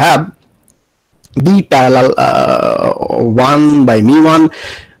 we have B parallel 1 by mu1,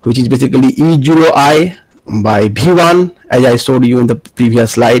 which is basically E0I by V1, as I showed you in the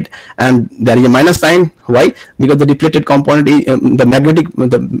previous slide, and there is a minus sign. Why? Because the reflected component is, the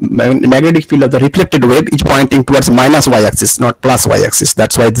magnetic field of the reflected wave is pointing towards minus y-axis, not plus y-axis.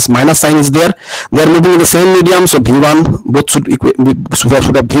 That's why this minus sign is there. They are moving in the same medium, so V1 both should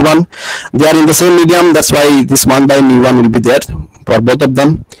have V1. They are in the same medium. That's why this 1 by mu1 will be there for both of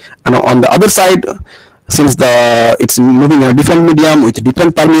them. And on the other side, since it's moving in a different medium with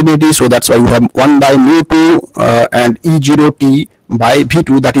different permeability, so that's why we have 1 by mu2 and E0t by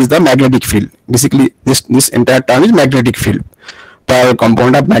V2, that is the magnetic field. Basically, this entire term is magnetic field, parallel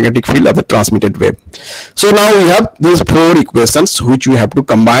component of magnetic field of the transmitted wave. So now we have these four equations which we have to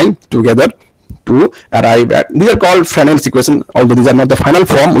combine together to arrive at. These are called Fresnel's equation, although these are not the final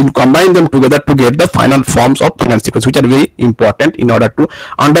form. We will combine them together to get the final forms of Fresnel's equation, which are very important in order to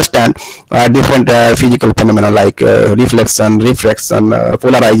understand different physical phenomena like reflection, refraction,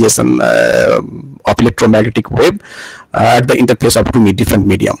 polarization of electromagnetic wave at the interface of two different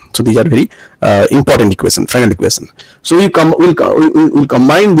medium. So these are very important equation, Fresnel equation. So we'll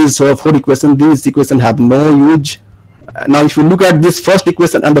combine these four equations. These equations have no use. Now if you look at this first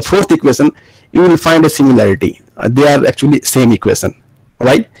equation and the fourth equation, you will find a similarity. They are actually same equation,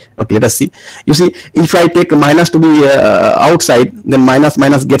 right? Okay, let us see. You see, if I take minus to be outside, then minus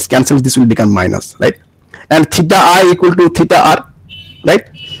gets cancelled. This will become minus, right? And theta I equal to theta R, right?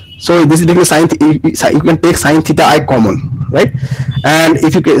 So this is because sine. You can take sine theta I common, right? And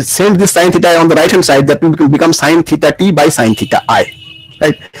if you send this sine theta I on the right hand side, that will become sine theta t by sine theta I.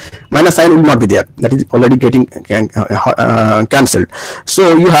 Right, minus sign will not be there. That is already getting cancelled.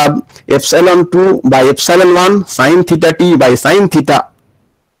 So you have epsilon 2 by epsilon 1 sine theta t by sine theta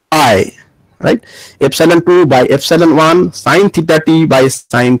I, right? Epsilon 2 by epsilon 1 sine theta t by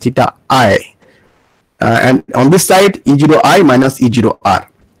sine theta I, and on this side E0I minus E0R.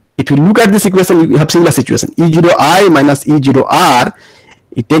 If you look at this equation, you have similar situation. E0I minus E0R.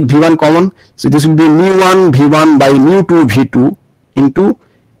 You take V1 common, so this will be mu1 V1 by mu2 V2 into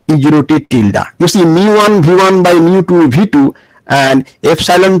E0t tilde. You see mu1 V1 by mu2 V2 and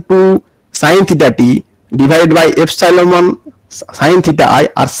epsilon 2 sine theta t divided by epsilon 1 sine theta I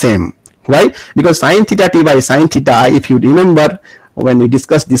are same. Why? Because sine theta t by sine theta I, if you remember when we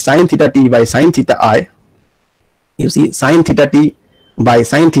discussed the sine theta t by sine theta I, you see sine theta t by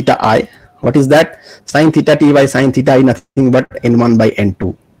sine theta I, what is that? Sine theta t by sine theta I nothing but n1 by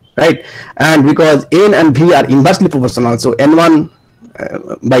n2, right? And because n and v are inversely proportional, so n1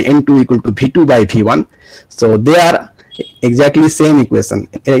 by n2 equal to v2 by v1, so they are exactly same equation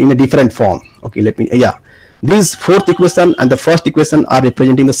in a different form. Okay, let me, this fourth equation and the first equation are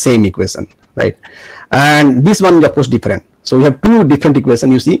representing the same equation, right? And this one is of course different. So we have two different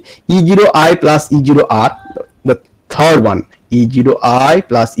equations. You see E0I plus E0R, the third one, E0I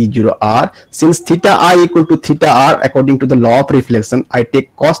plus E0R. Since theta I equal to theta R according to the law of reflection, I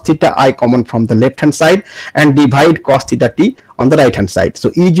take cos theta I common from the left hand side and divide cos theta t on the right hand side. So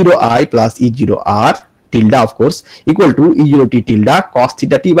E0I plus E0R tilde of course equal to E0 t tilde cos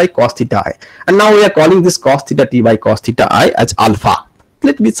theta t by cos theta I. And now we are calling this cos theta t by cos theta I as alpha.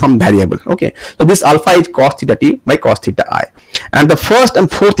 Let me some variable. Okay, so this alpha is cos theta t by cos theta I, and the first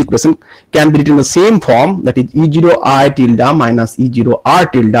and fourth equation can be written in the same form, that is E0 I tilde minus E0 R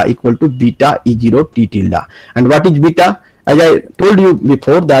tilde equal to beta E0 t tilde. And what is beta? As I told you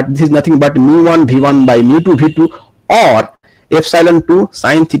before, that this is nothing but mu1 v1 by mu2 v2 or epsilon 2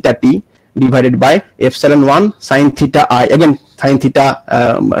 sine theta t divided by epsilon 1 sine theta I, again sine theta,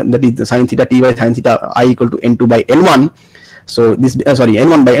 that is the sine theta t by sine theta I equal to n2 by n1. So this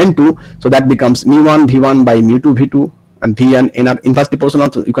n1 by n2, so that becomes mu1 v1 by mu2 v2, and vn in our inversely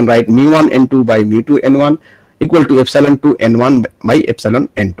proportional, so you can write mu1 n2 by mu2 n1 equal to epsilon 2 n1 by epsilon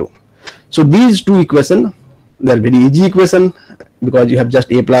n2. So these two equations, they are very easy equation, because you have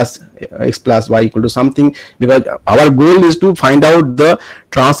just a plus x plus y equal to something, because our goal is to find out the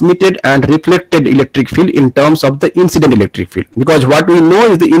transmitted and reflected electric field in terms of the incident electric field, because what we know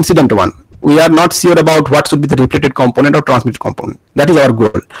is the incident one. We are not sure about what should be the reflected component or transmitted component. That is our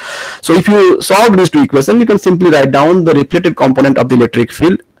goal. So if you solve these two equations, you can simply write down the reflected component of the electric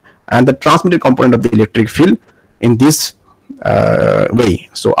field and the transmitted component of the electric field in this way.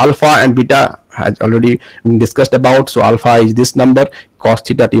 So alpha and beta has already been discussed about. So alpha is this number cos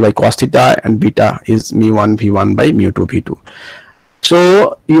theta t by cos theta, and beta is mu1 v1 by mu2 v2.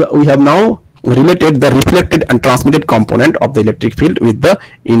 So we have now related the reflected and transmitted component of the electric field with the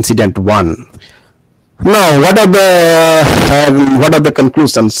incident one. Now what are the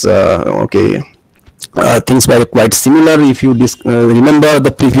conclusions? Okay, things were quite similar if you remember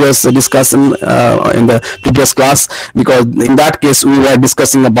the previous discussion in the previous class, because in that case we were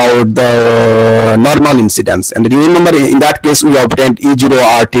discussing about the normal incidence, and you remember in that case we obtained E0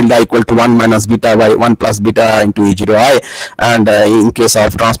 R tilde equal to 1 minus beta by 1 plus beta into E0 I, and in case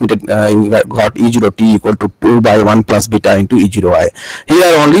of transmitted we got E0 T equal to 2 by 1 plus beta into E0 I.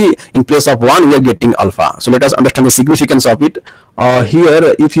 Here only in place of 1 we are getting alpha. So let us understand the significance of it.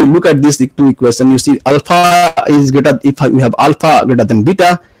 Here if you look at this two equation, you see alpha is greater, if we have alpha greater than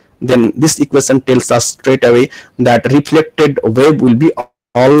beta, then this equation tells us straight away that reflected wave will be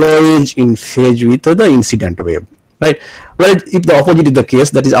always in phase with the incident wave, right? Well, if the opposite is the case,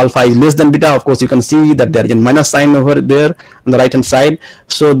 that is alpha is less than beta, of course you can see that there is a minus sign over there on the right hand side,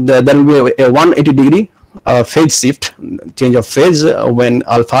 so there will be a 180 degree phase shift, change of phase when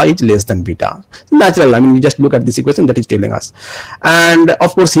alpha is less than beta. Natural, I mean, you just look at this equation that is telling us. And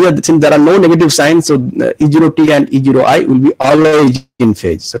of course here, since there are no negative signs, so E0 T and E0 I will be always in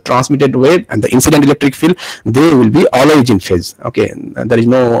phase. So transmitted wave and the incident electric field, they will be always in phase. Okay, there is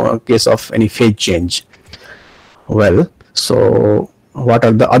no case of any phase change. Well, so what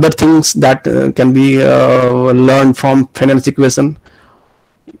are the other things that can be learned from Fresnel's equation?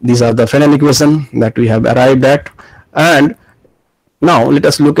 These are the Fresnel equation that we have arrived at. And now let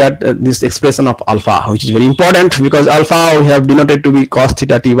us look at this expression of alpha, which is very important, because alpha we have denoted to be cos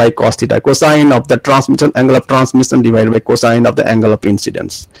theta t by cos theta, cosine of the transmission, angle of transmission divided by cosine of the angle of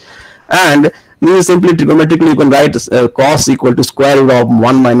incidence. And this simply trigonometrically you can write cos equal to square root of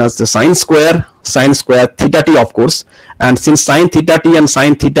 1 minus the sine square theta t, of course. And since sine theta t and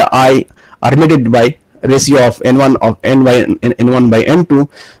sine theta I are related by ratio of n1 of n1 by n2,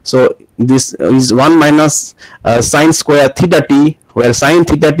 so this is 1 minus sine square theta t, where sine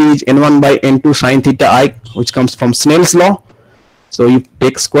theta t is n1 by n2 sine theta I, which comes from Snell's law. So you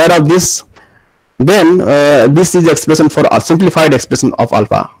take square of this, then this is the expression for a simplified expression of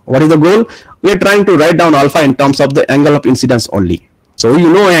alpha. What is the goal? We are trying to write down alpha in terms of the angle of incidence only. So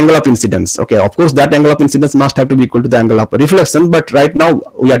you know angle of incidence. Okay, of course that angle of incidence must have to be equal to the angle of reflection, but right now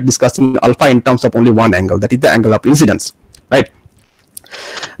we are discussing alpha in terms of only one angle, that is the angle of incidence, right?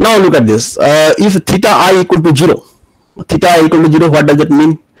 Now look at this. If theta I equal to 0, theta I equal to 0, what does that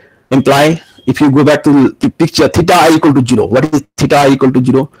mean? Imply, if you go back to the picture, theta I equal to 0. What is theta I equal to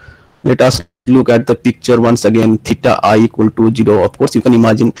 0? Let us look at the picture once again. Theta I equal to 0. Of course, you can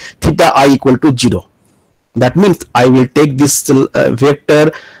imagine theta I equal to 0. That means I will take this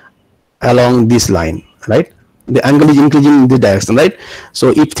vector along this line, right? The angle is increasing in this direction, right? So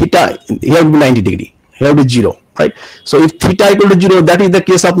if theta, here will be 90 degree, here will be 0, right? So if theta equal to 0, that is the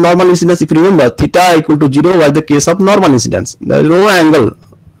case of normal incidence. If you remember, theta equal to 0 was the case of normal incidence. There is no angle.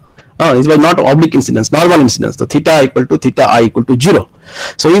 It was not oblique incidence, normal incidence. So theta equal to theta I equal to 0.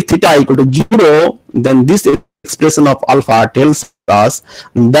 So if theta equal to 0, then this expression of alpha tells us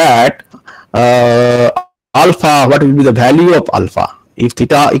that alpha, what will be the value of alpha? If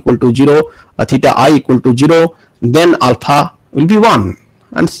theta equal to 0, theta I equal to 0, then alpha will be 1.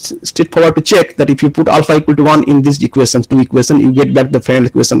 And straightforward to check that if you put alpha equal to 1 in this equation, you get back the final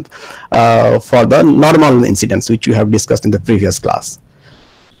equation for the normal incidence, which you have discussed in the previous class.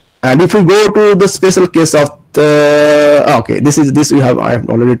 And if we go to the special case of the, okay, this I have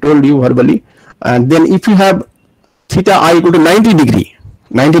already told you verbally. And then if you have theta I equal to 90 degree,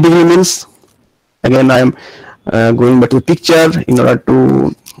 90 degree means, again I am going back to the picture in order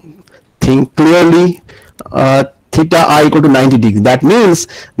to think clearly. Theta I equal to 90 degree. That means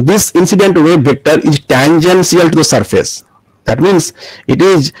this incident wave vector is tangential to the surface. That means it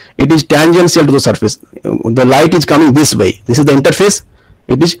is tangential to the surface. The light is coming this way. This is the interface.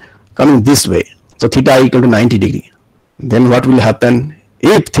 It is coming this way. So theta I equal to 90 degree. Then what will happen?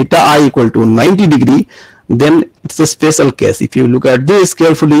 If theta I equal to 90 degree, then it's a special case. If you look at this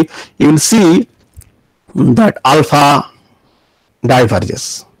carefully, you will see that alpha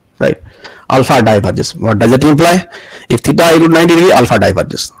diverges, right? Alpha diverges. What does it imply? If theta equal to 90 degree, alpha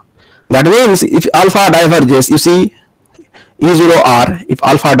diverges. That means if alpha diverges, you see E0R, if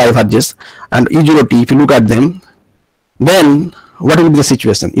alpha diverges, and E0T, if you look at them, then what will be the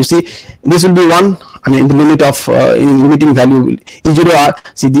situation? You see, this will be 1. I mean, the limit of in limiting value E0R.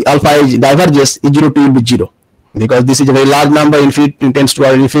 See, the alpha diverges, E0T will be 0. Because this is a very large number, infinity tends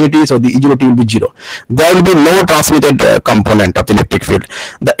toward infinity, so the E0T will be 0. There will be no transmitted component of the electric field.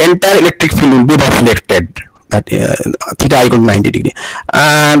 The entire electric field will be reflected at theta equal to 90 degree.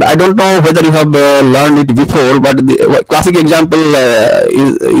 And I don't know whether you have learned it before, but the classic example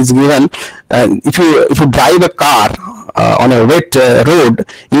is given. If you drive a car on a wet road,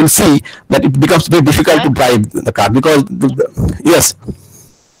 you will see that it becomes very difficult to drive the car because yes,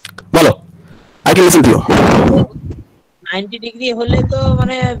 Bolo, I can listen to you. 90 degree হলে তো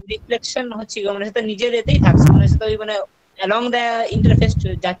মানে reflection হচ্ছে মানে সেটা নিজের এতেই থাকছে মানে সেটা মানে along the interface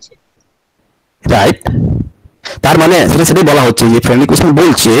যাচ্ছে, রাইট? তার মানে সেটাই বলা হচ্ছে যে ফ্রেন্ডলি কোশ্চেন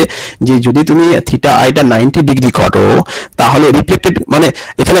বলছে যে যদি তুমি থিটা আইটা 90 ডিগ্রি করো তাহলে রিফ্লেক্টেড মানে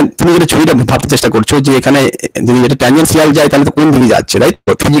এখানে তুমি যেটা ছবিটা ভাবতে চেষ্টা করছো যে এখানে যদি এটা ট্যানজেন্সিয়াল যায় তাহলে তো কোন দিকে যাচ্ছে, রাইট?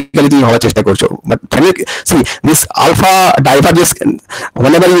 ফিজিক্যালি তুমি হওয়ার চেষ্টা করছো, but C this alpha ডাইভারজেস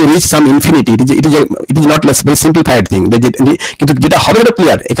whenever you reach some infinity, it is not less very simplified thing. কিন্তু যেটা হবে এটা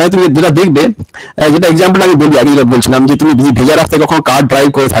ক্লিয়ার। এখানে তুমি যেটা দেখবে, যেটা এক্সাম্পল আমি বলি আগে বলছিলাম যে তুমি যদি ভেজা রাস্তায় কখনো কার ড্রাইভ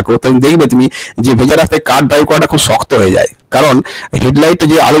করে থাকো তুমি দেখবে তুমি যে ভেজা রাস্তায় কার ড্রাইভ করাটা খুব শক্ত হয়ে যায়, কারণ হেডলাইটে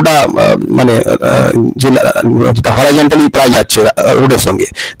যে আলোটা মানে যেটা হরাইজন্টালি প্রায় যাচ্ছে রোডের সঙ্গে,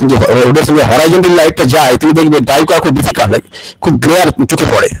 কিন্তু রোডের সঙ্গে হরাইজন্টালি লাইটটা যায় তুমি দেখবে ড্রাইভ করা খুব ডিফিকাল্ট লাগে, খুব গ্লেয়ার চোখে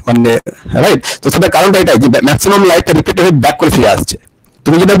পড়ে, মানে রাইট? তো সেটার কারণটা এটাই যে ম্যাক্সিমাম লাইটটা রিফ্লেক্টেড হয়ে ব্যাক করে ফিরে আসছে।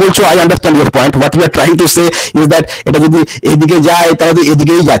 তুমি যেটা বলছো I understand your point, what you are trying to say is that এটা যদি এদিকে যায় তাহলে তো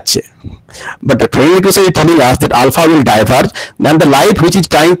এদিকেই যাচ্ছে, but the training to say telling us that alpha will diverge and the light which is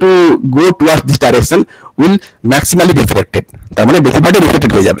trying to go towards this direction will maximally reflected, তার মানে বেশিরভাগটা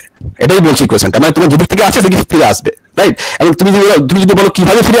রিফ্লেক্টেড হয়ে যাবে, এটাই বলছি কোশ্চেনটা। মানে তোমার যেদিক থেকে আসছে সেদিকে ফিরে আসবে, রাইট? এবং তুমি যদি বলো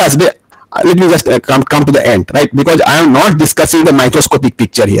কিভাবে ফিরে আসবে, let me just come to the end, right? Because I am not discussing the microscopic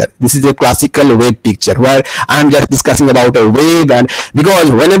picture here. This is a classical wave picture where I am just discussing about a wave, and because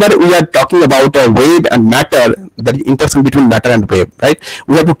whenever we are talking about a wave and matter, the interaction between matter and wave, right?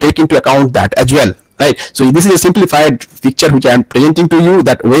 We have to take into account that as well, right? So this is a simplified picture which I am presenting to you,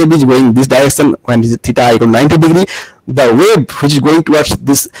 that wave is going this direction when it is theta equal to 90 degree. The wave which is going towards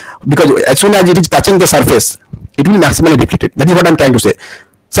this, because as soon as it is touching the surface, it will maximally reflected. That is what I am trying to say.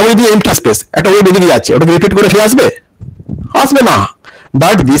 Somebody the empty space একটা wave এদিকে যাচ্ছে, ওটা reflect করে ফিরে আসবে না,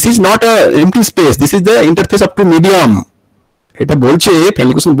 but this is not a এমপ্টি space, this is the interface of to medium. এটা বলছে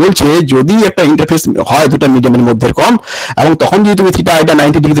ফেলিকুসন বলছে যদি একটা ইন্টারফেস হয় দুটো মিডিয়ামের মধ্যে কম, এবং তখন যদি তুমি থিটা এটা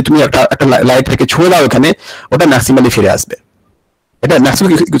 90 ডিগ্রিতে তুমি একটা লাইট রেখে ছুঁয়ে দাও এখানে, ওটা ম্যাক্সিমালি ফিরে আসবে। এটা ম্যাক্সিমাম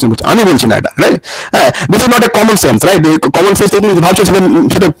কিছু বলছে, আমি বলছি না এটা, রাইট? হ্যাঁ, this is not a common sense, right? Common sense তুমি ভাবছো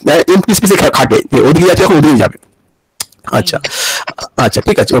সেটা এমপ্টি স্পেসে খাটে, ওদিকে যাচ্ছে এখন ওদিকে যাবে। আচ্ছা আচ্ছা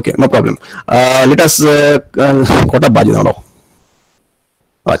ঠিক আছে, ওকে, নো প্রবলেম। লেট আস কটা বাজে দাঁড়াও।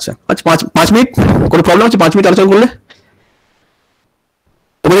 আচ্ছা আচ্ছা 5 মিনিট, কোনো প্রবলেম আছে 5 মিনিট আলোচনা করলে?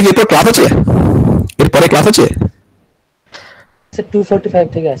 তোমাদের কি এরপর ক্লাস আছে? এরপরে ক্লাস আছে? 2:45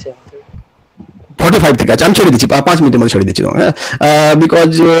 থেকে আছে। 45 থেকে আছে, আমি ছেড়ে দিচ্ছি, 5 মিনিটের মধ্যে ছেড়ে দিচ্ছি। হ্যাঁ,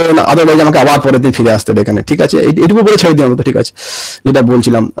 বিকজ আদারওয়াইজ আমাকে আবার পরের দিন ফিরে আসতে হবে এখানে। ঠিক আছে, এইটুকু বলে ছেড়ে দিলাম তো, ঠিক আছে। যেটা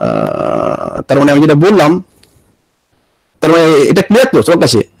বলছিলাম, তার মানে আমি যেটা বললাম, তার মানে এটা ক্লিয়ার তো সবার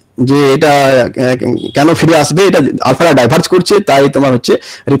কাছে যে এটা কেন ফিরে আসবে, এটা আলফাটা ডাইভার্জ করছে, তাই তোমার হচ্ছে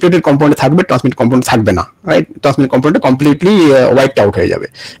রিফ্লেক্টেড কম্পাউন্ডে থাকবে, ট্রান্সমিট কম্পাউন্ড থাকবে না, right? Transmit compound completely wiped out হয়ে যাবে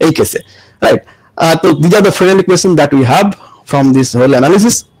এই কেসে, রাইট? তো these are the final equation that we have from this whole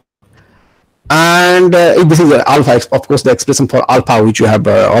analysis. And this is alpha, of course, the expression for alpha which you have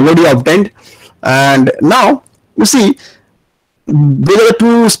already obtained. And now you see these are the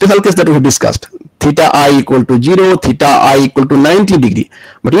two special cases that we have discussed: theta I equal to 0, theta I equal to 90 degree.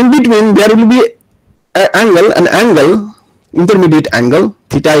 But in between there will be an angle, intermediate angle,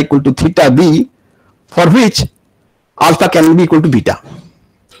 theta equal to theta B, for which alpha can be equal to beta.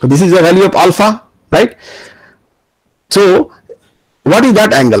 So this is the value of alpha, right? So what is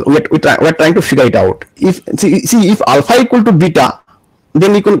that angle? We're trying to figure it out. If see if alpha equal to beta,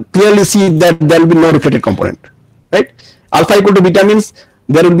 then you can clearly see that there will be no reflected component, right? Alpha equal to beta means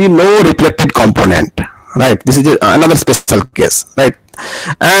there will be no reflected component, right? This is another special case, right?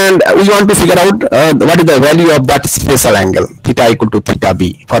 And we want to figure out what is the value of that special angle, theta equal to theta B,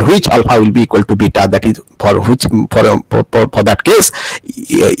 for which alpha will be equal to beta. That is for which for that case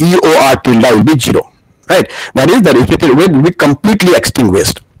EOR tilde will be 0. Right, that is the reflected wave will be completely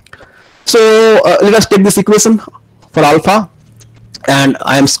extinguished. So let us take this equation for alpha, and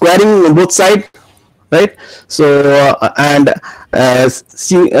I am squaring both sides, right? So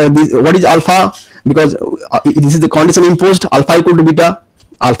see what is alpha, because this is the condition imposed, alpha equal to beta.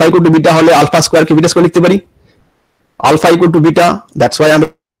 Alpha equal to beta hole alpha square ke beta square likhte pari, alpha equal to beta. That's why I am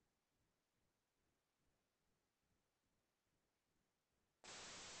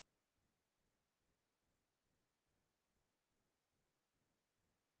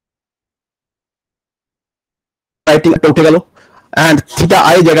writing উঠে গেল, and theta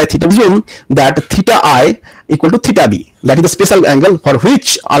I জায়গায় theta, assume that theta I equal to theta B, that is the special angle for which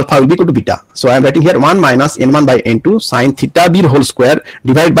alpha will be equal to beta. So I am writing here 1 minus n1 by n2 sin theta B whole square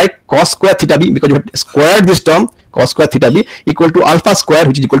divided by cos square theta B, because you have squared this term cos square theta B equal to alpha square,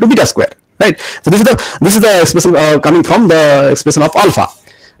 which is equal to beta square, right? So this is the expression coming from the expression of alpha.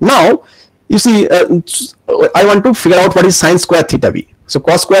 Now you see I want to figure out what is sin square theta B. So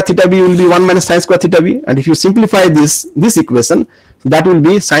cos square theta B will be 1 minus sin square theta B, and if you simplify this equation, that will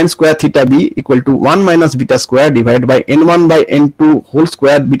be sin square theta B equal to 1 minus beta square divided by n1 by n2 whole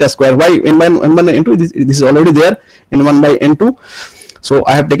square beta square. Why n1 by n2? This is already there, n1 by n2. So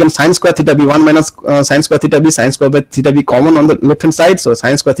I have taken sin square theta B, 1 minus sin square theta B, sin square by theta B common on the left hand side. So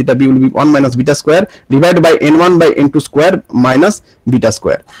sin square theta B will be 1 minus beta square divided by n1 by n2 square minus beta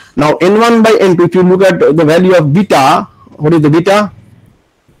square. Now n1 by n2, if you look at the value of beta, what is the beta?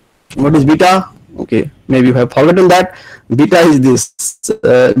 What is beta? Okay, maybe you have forgotten that. Beta is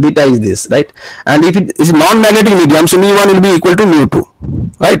this, right? And if it is non-magnetic medium, so mu1 will be equal to mu2,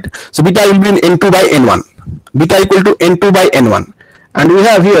 right? So beta will be in n2 by n1, beta equal to n2 by n1, and we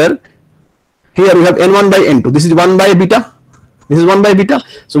have here we have n1 by n2. This is 1 by beta, this is 1 by beta.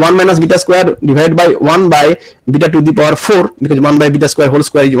 So 1 minus beta square divided by 1 by beta to the power 4, because 1 by beta square whole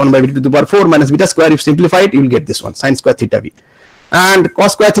square is 1 by beta to the power 4 minus beta square. If you simplify it, you will get this one, sin square theta B. And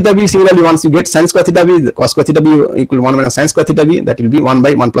cos square theta B, similarly, once you get sin square theta B, the cos square theta B equal to 1 minus sin square theta B, that will be 1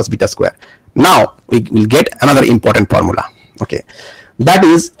 by 1 plus beta square. Now we will get another important formula. Okay, that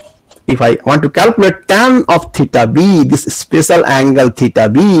is, if I want to calculate tan of theta B, this special angle theta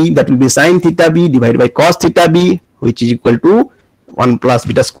B, that will be sin theta B divided by cos theta B, which is equal to 1 plus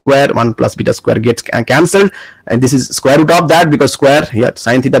beta square. 1 plus beta square gets cancelled, and this is square root of that, because square here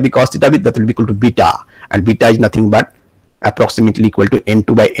sin theta B cos theta B, that will be equal to beta, and beta is nothing but approximately equal to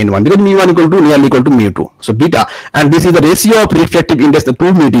n2 by n1, because mu1 equal to nearly equal to mu2. So beta, and this is the ratio of refractive index, the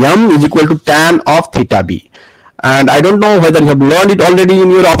two medium, is equal to tan of theta B. And I don't know whether you have learned it already in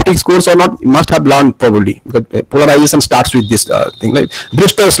your optics course or not. You must have learned probably, because polarization starts with this thing, like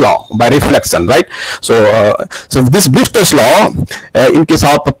Brewster's law by reflection, right? So this Brewster's law, in case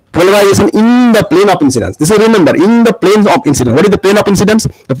of polarization in the plane of incidence, this is, remember, in the plane of incidence. What is the plane of incidence?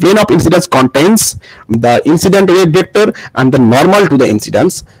 The plane of incidence contains the incident wave vector and the normal to the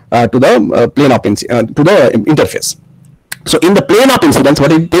incidence to the plane of to the interface. So in the plane of incidence,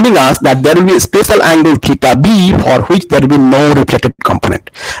 what is telling us that there will be a special angle theta b for which there will be no reflected component.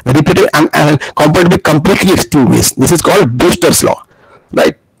 The reflected component will be completely extinguished. This is called Brewster's law,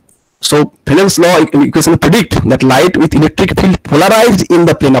 right? So Fresnel's law equation predict that light with electric field polarized in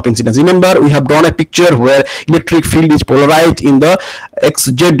the plane of incidence. Remember, we have drawn a picture where electric field is polarized in the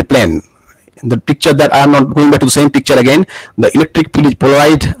xz plane. In the picture that I am not going back to the same picture again, the electric field is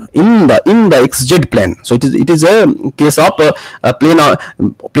polarized in the xz plane. So it is a case of a plane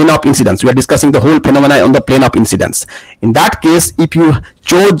of incidence. We are discussing the whole phenomena on the plane of incidence. In that case, if you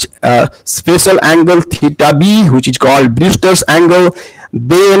chose special angle theta b, which is called Brewster's angle,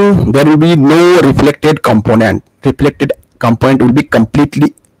 then there will be no reflected component. Reflected component will be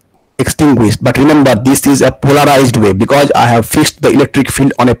completely extinguished. But remember, this is a polarized wave because I have fixed the electric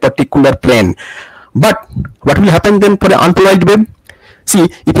field on a particular plane. But what will happen then for the unpolarized wave? See,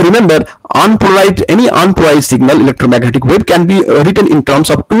 if you remember, any unpolarized signal, electromagnetic wave, can be written in terms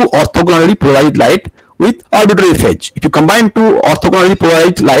of two orthogonally polarized light with arbitrary phase. If you combine two orthogonally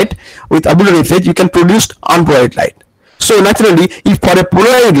polarized light with arbitrary phase, you can produce unpolarized light. So naturally, if for a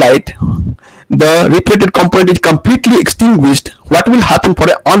polarized light, the reflected component is completely extinguished, what will happen for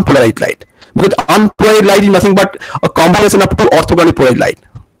an unpolarized light? Because unpolarized light is nothing but a combination of two orthogonally polarized light.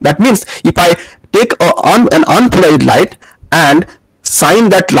 That means if I take an unpolarized light and shine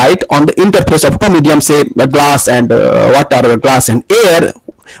that light on the interface of two mediums, say glass and water, or glass and air,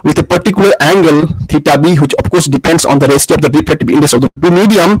 with a particular angle theta b, which of course depends on the ratio of the reflective index of the two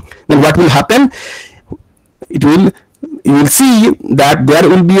medium, then what will happen? You will see that there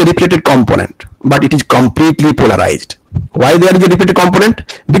will be a reflected component, but it is completely polarized. Why there is a reflected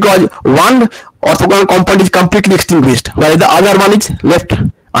component? Because one orthogonal component is completely extinguished, while the other one is left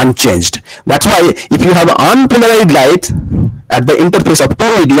unchanged. That's why if you have unpolarized light at the interface of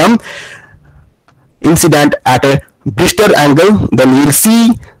two medium incident at a Brewster angle, then you will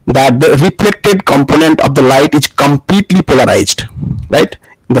see that the reflected component of the light is completely polarized, right?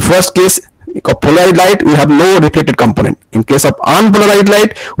 In the first case of polarized light, we have no reflected component. In case of unpolarized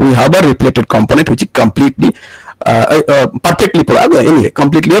light, we have a reflected component which is completely perfectly polarized. Anyway,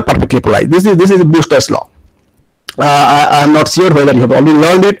 completely or perfectly polarized. This is Brewster's law. I am not sure whether you have already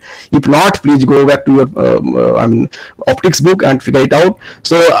learned it. If not, please go back to your optics book and figure it out.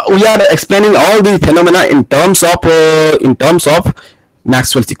 So we are explaining all the phenomena in terms of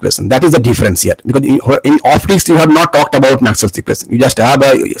Maxwell's equation. That is the difference here, because in optics you have not talked about Maxwell's equation. You just have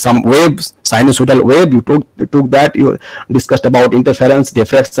some waves, sinusoidal wave. You took that, you discussed about interference,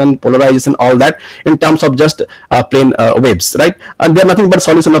 diffraction, polarization, all that in terms of just plain waves, right? And they are nothing but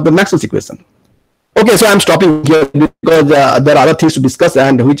solution of the Maxwell's equation. Okay, so I'm stopping here because there are other things to discuss,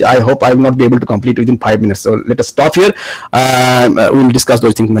 and which I hope I will not be able to complete within 5 minutes. So let us stop here. We will discuss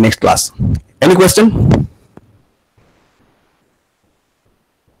those things in the next class. Any question?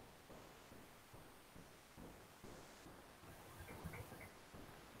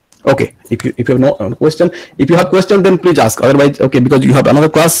 Okay, if you have no question, if you have question, then please ask. Otherwise, okay, because you have another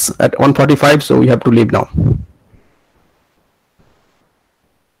class at 1:45, so we have to leave now.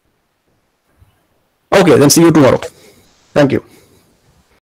 Okay, then see you tomorrow. Thank you.